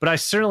Holiday, but I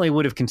certainly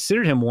would have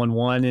considered him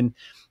 1-1. And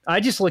I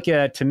just look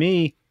at, to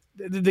me,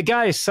 the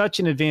guy is such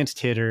an advanced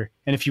hitter.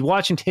 And if you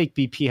watch him take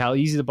BP, how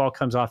easy the ball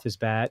comes off his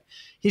bat,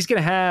 he's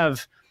going to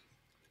have,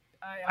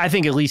 I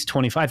think, at least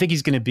 25. I think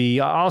he's going to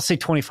be, I'll say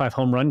 25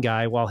 home run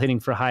guy while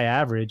hitting for high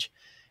average.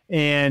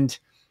 And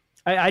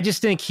I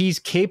just think he's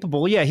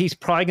capable. Yeah, he's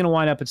probably going to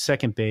wind up at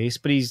second base,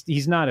 but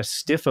he's not a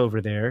stiff over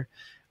there.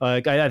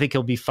 I think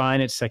he'll be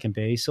fine at second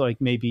base, so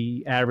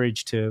maybe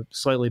average to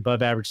slightly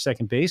above average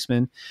second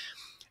baseman.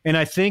 And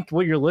I think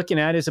what you're looking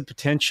at is a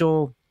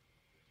potential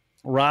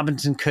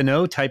Robinson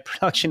Cano type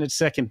production at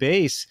second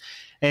base.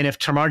 And if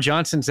Termarr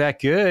Johnson's that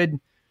good,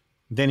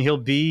 then he'll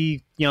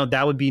be,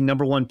 that would be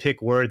number 1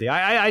 pick worthy.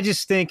 I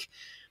just think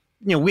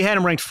we had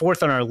him ranked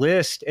 4th on our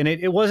list, and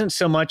it wasn't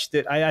so much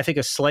that I think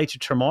a slight to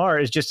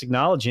Termarr is just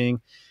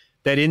acknowledging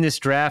that in this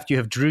draft you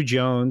have Drew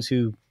Jones,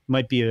 who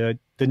might be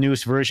the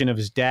newest version of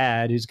his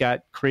dad, who's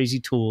got crazy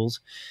tools.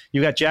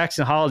 You got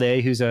Jackson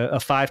Holliday, who's a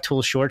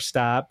 5-tool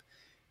shortstop,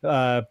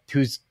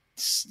 who's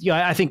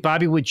I think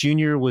Bobby Witt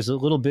Jr. was a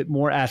little bit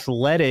more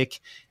athletic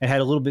and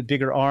had a little bit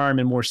bigger arm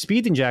and more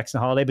speed than Jackson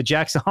Holliday, but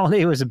Jackson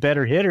Holliday was a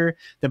better hitter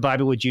than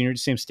Bobby Witt Jr. at the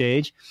same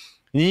stage.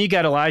 And then you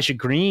got Elijah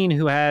Green,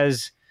 who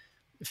has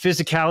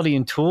physicality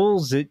and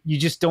tools that you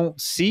just don't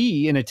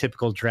see in a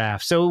typical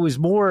draft. So it was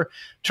more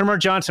Termarr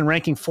Johnson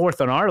ranking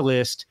 4th on our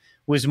list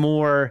was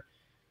more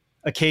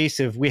a case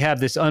of we have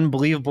this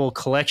unbelievable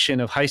collection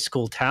of high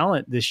school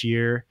talent this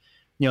year.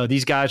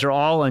 These guys are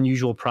all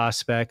unusual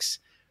prospects,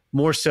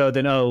 more so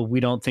than, we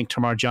don't think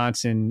Termarr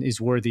Johnson is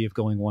worthy of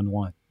going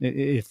 1-1,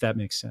 if that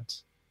makes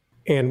sense.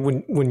 And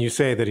when you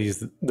say that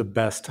he's the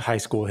best high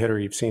school hitter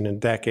you've seen in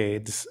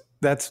decades,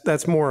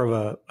 that's more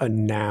of a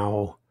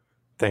now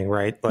thing,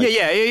 right?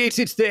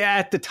 It's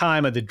at the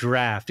time of the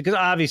draft, because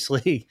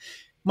obviously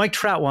Mike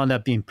Trout wound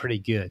up being pretty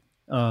good.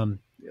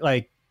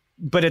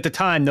 But at the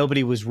time,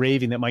 nobody was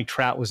raving that Mike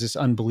Trout was this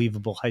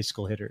unbelievable high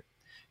school hitter,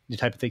 the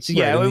type of thing. So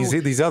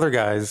these other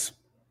guys,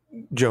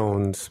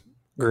 Jones,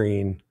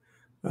 Green,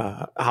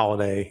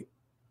 Holliday,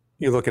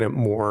 you're looking at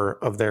more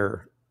of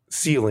their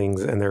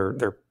ceilings and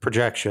their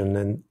projection.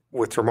 And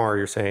with Termarr,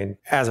 you're saying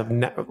as of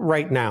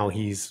right now,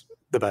 he's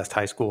the best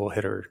high school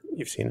hitter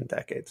you've seen in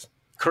decades.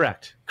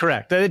 Correct.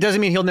 It doesn't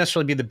mean he'll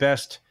necessarily be the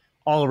best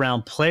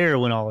all-around player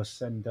when all is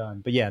said and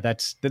done. But yeah,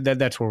 that's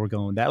where we're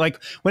going with that.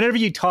 Like whenever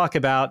you talk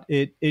about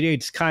it,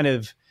 it's kind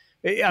of,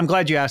 I'm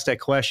glad you asked that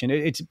question.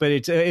 It's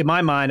in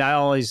my mind, I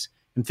always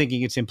am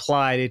thinking it's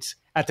implied. It's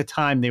at the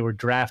time they were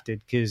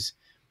drafted, because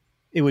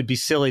it would be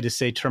silly to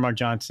say Termarr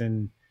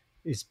Johnson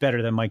is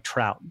better than Mike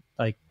Trout.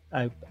 Like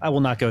I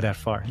will not go that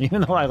far, even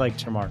though I like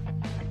Termarr.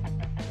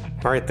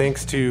 All right,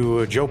 thanks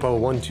to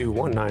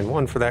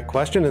Jopo12191 for that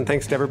question, and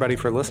thanks to everybody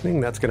for listening.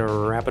 That's going to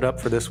wrap it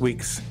up for this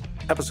week's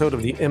episode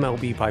of the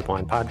MLB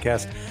Pipeline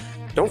Podcast.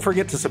 Don't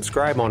forget to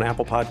subscribe on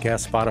Apple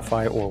Podcasts,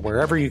 Spotify, or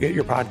wherever you get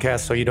your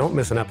podcasts so you don't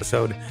miss an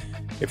episode.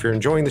 If you're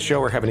enjoying the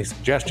show or have any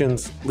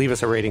suggestions, leave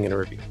us a rating and a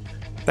review.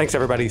 Thanks,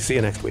 everybody. See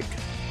you next week.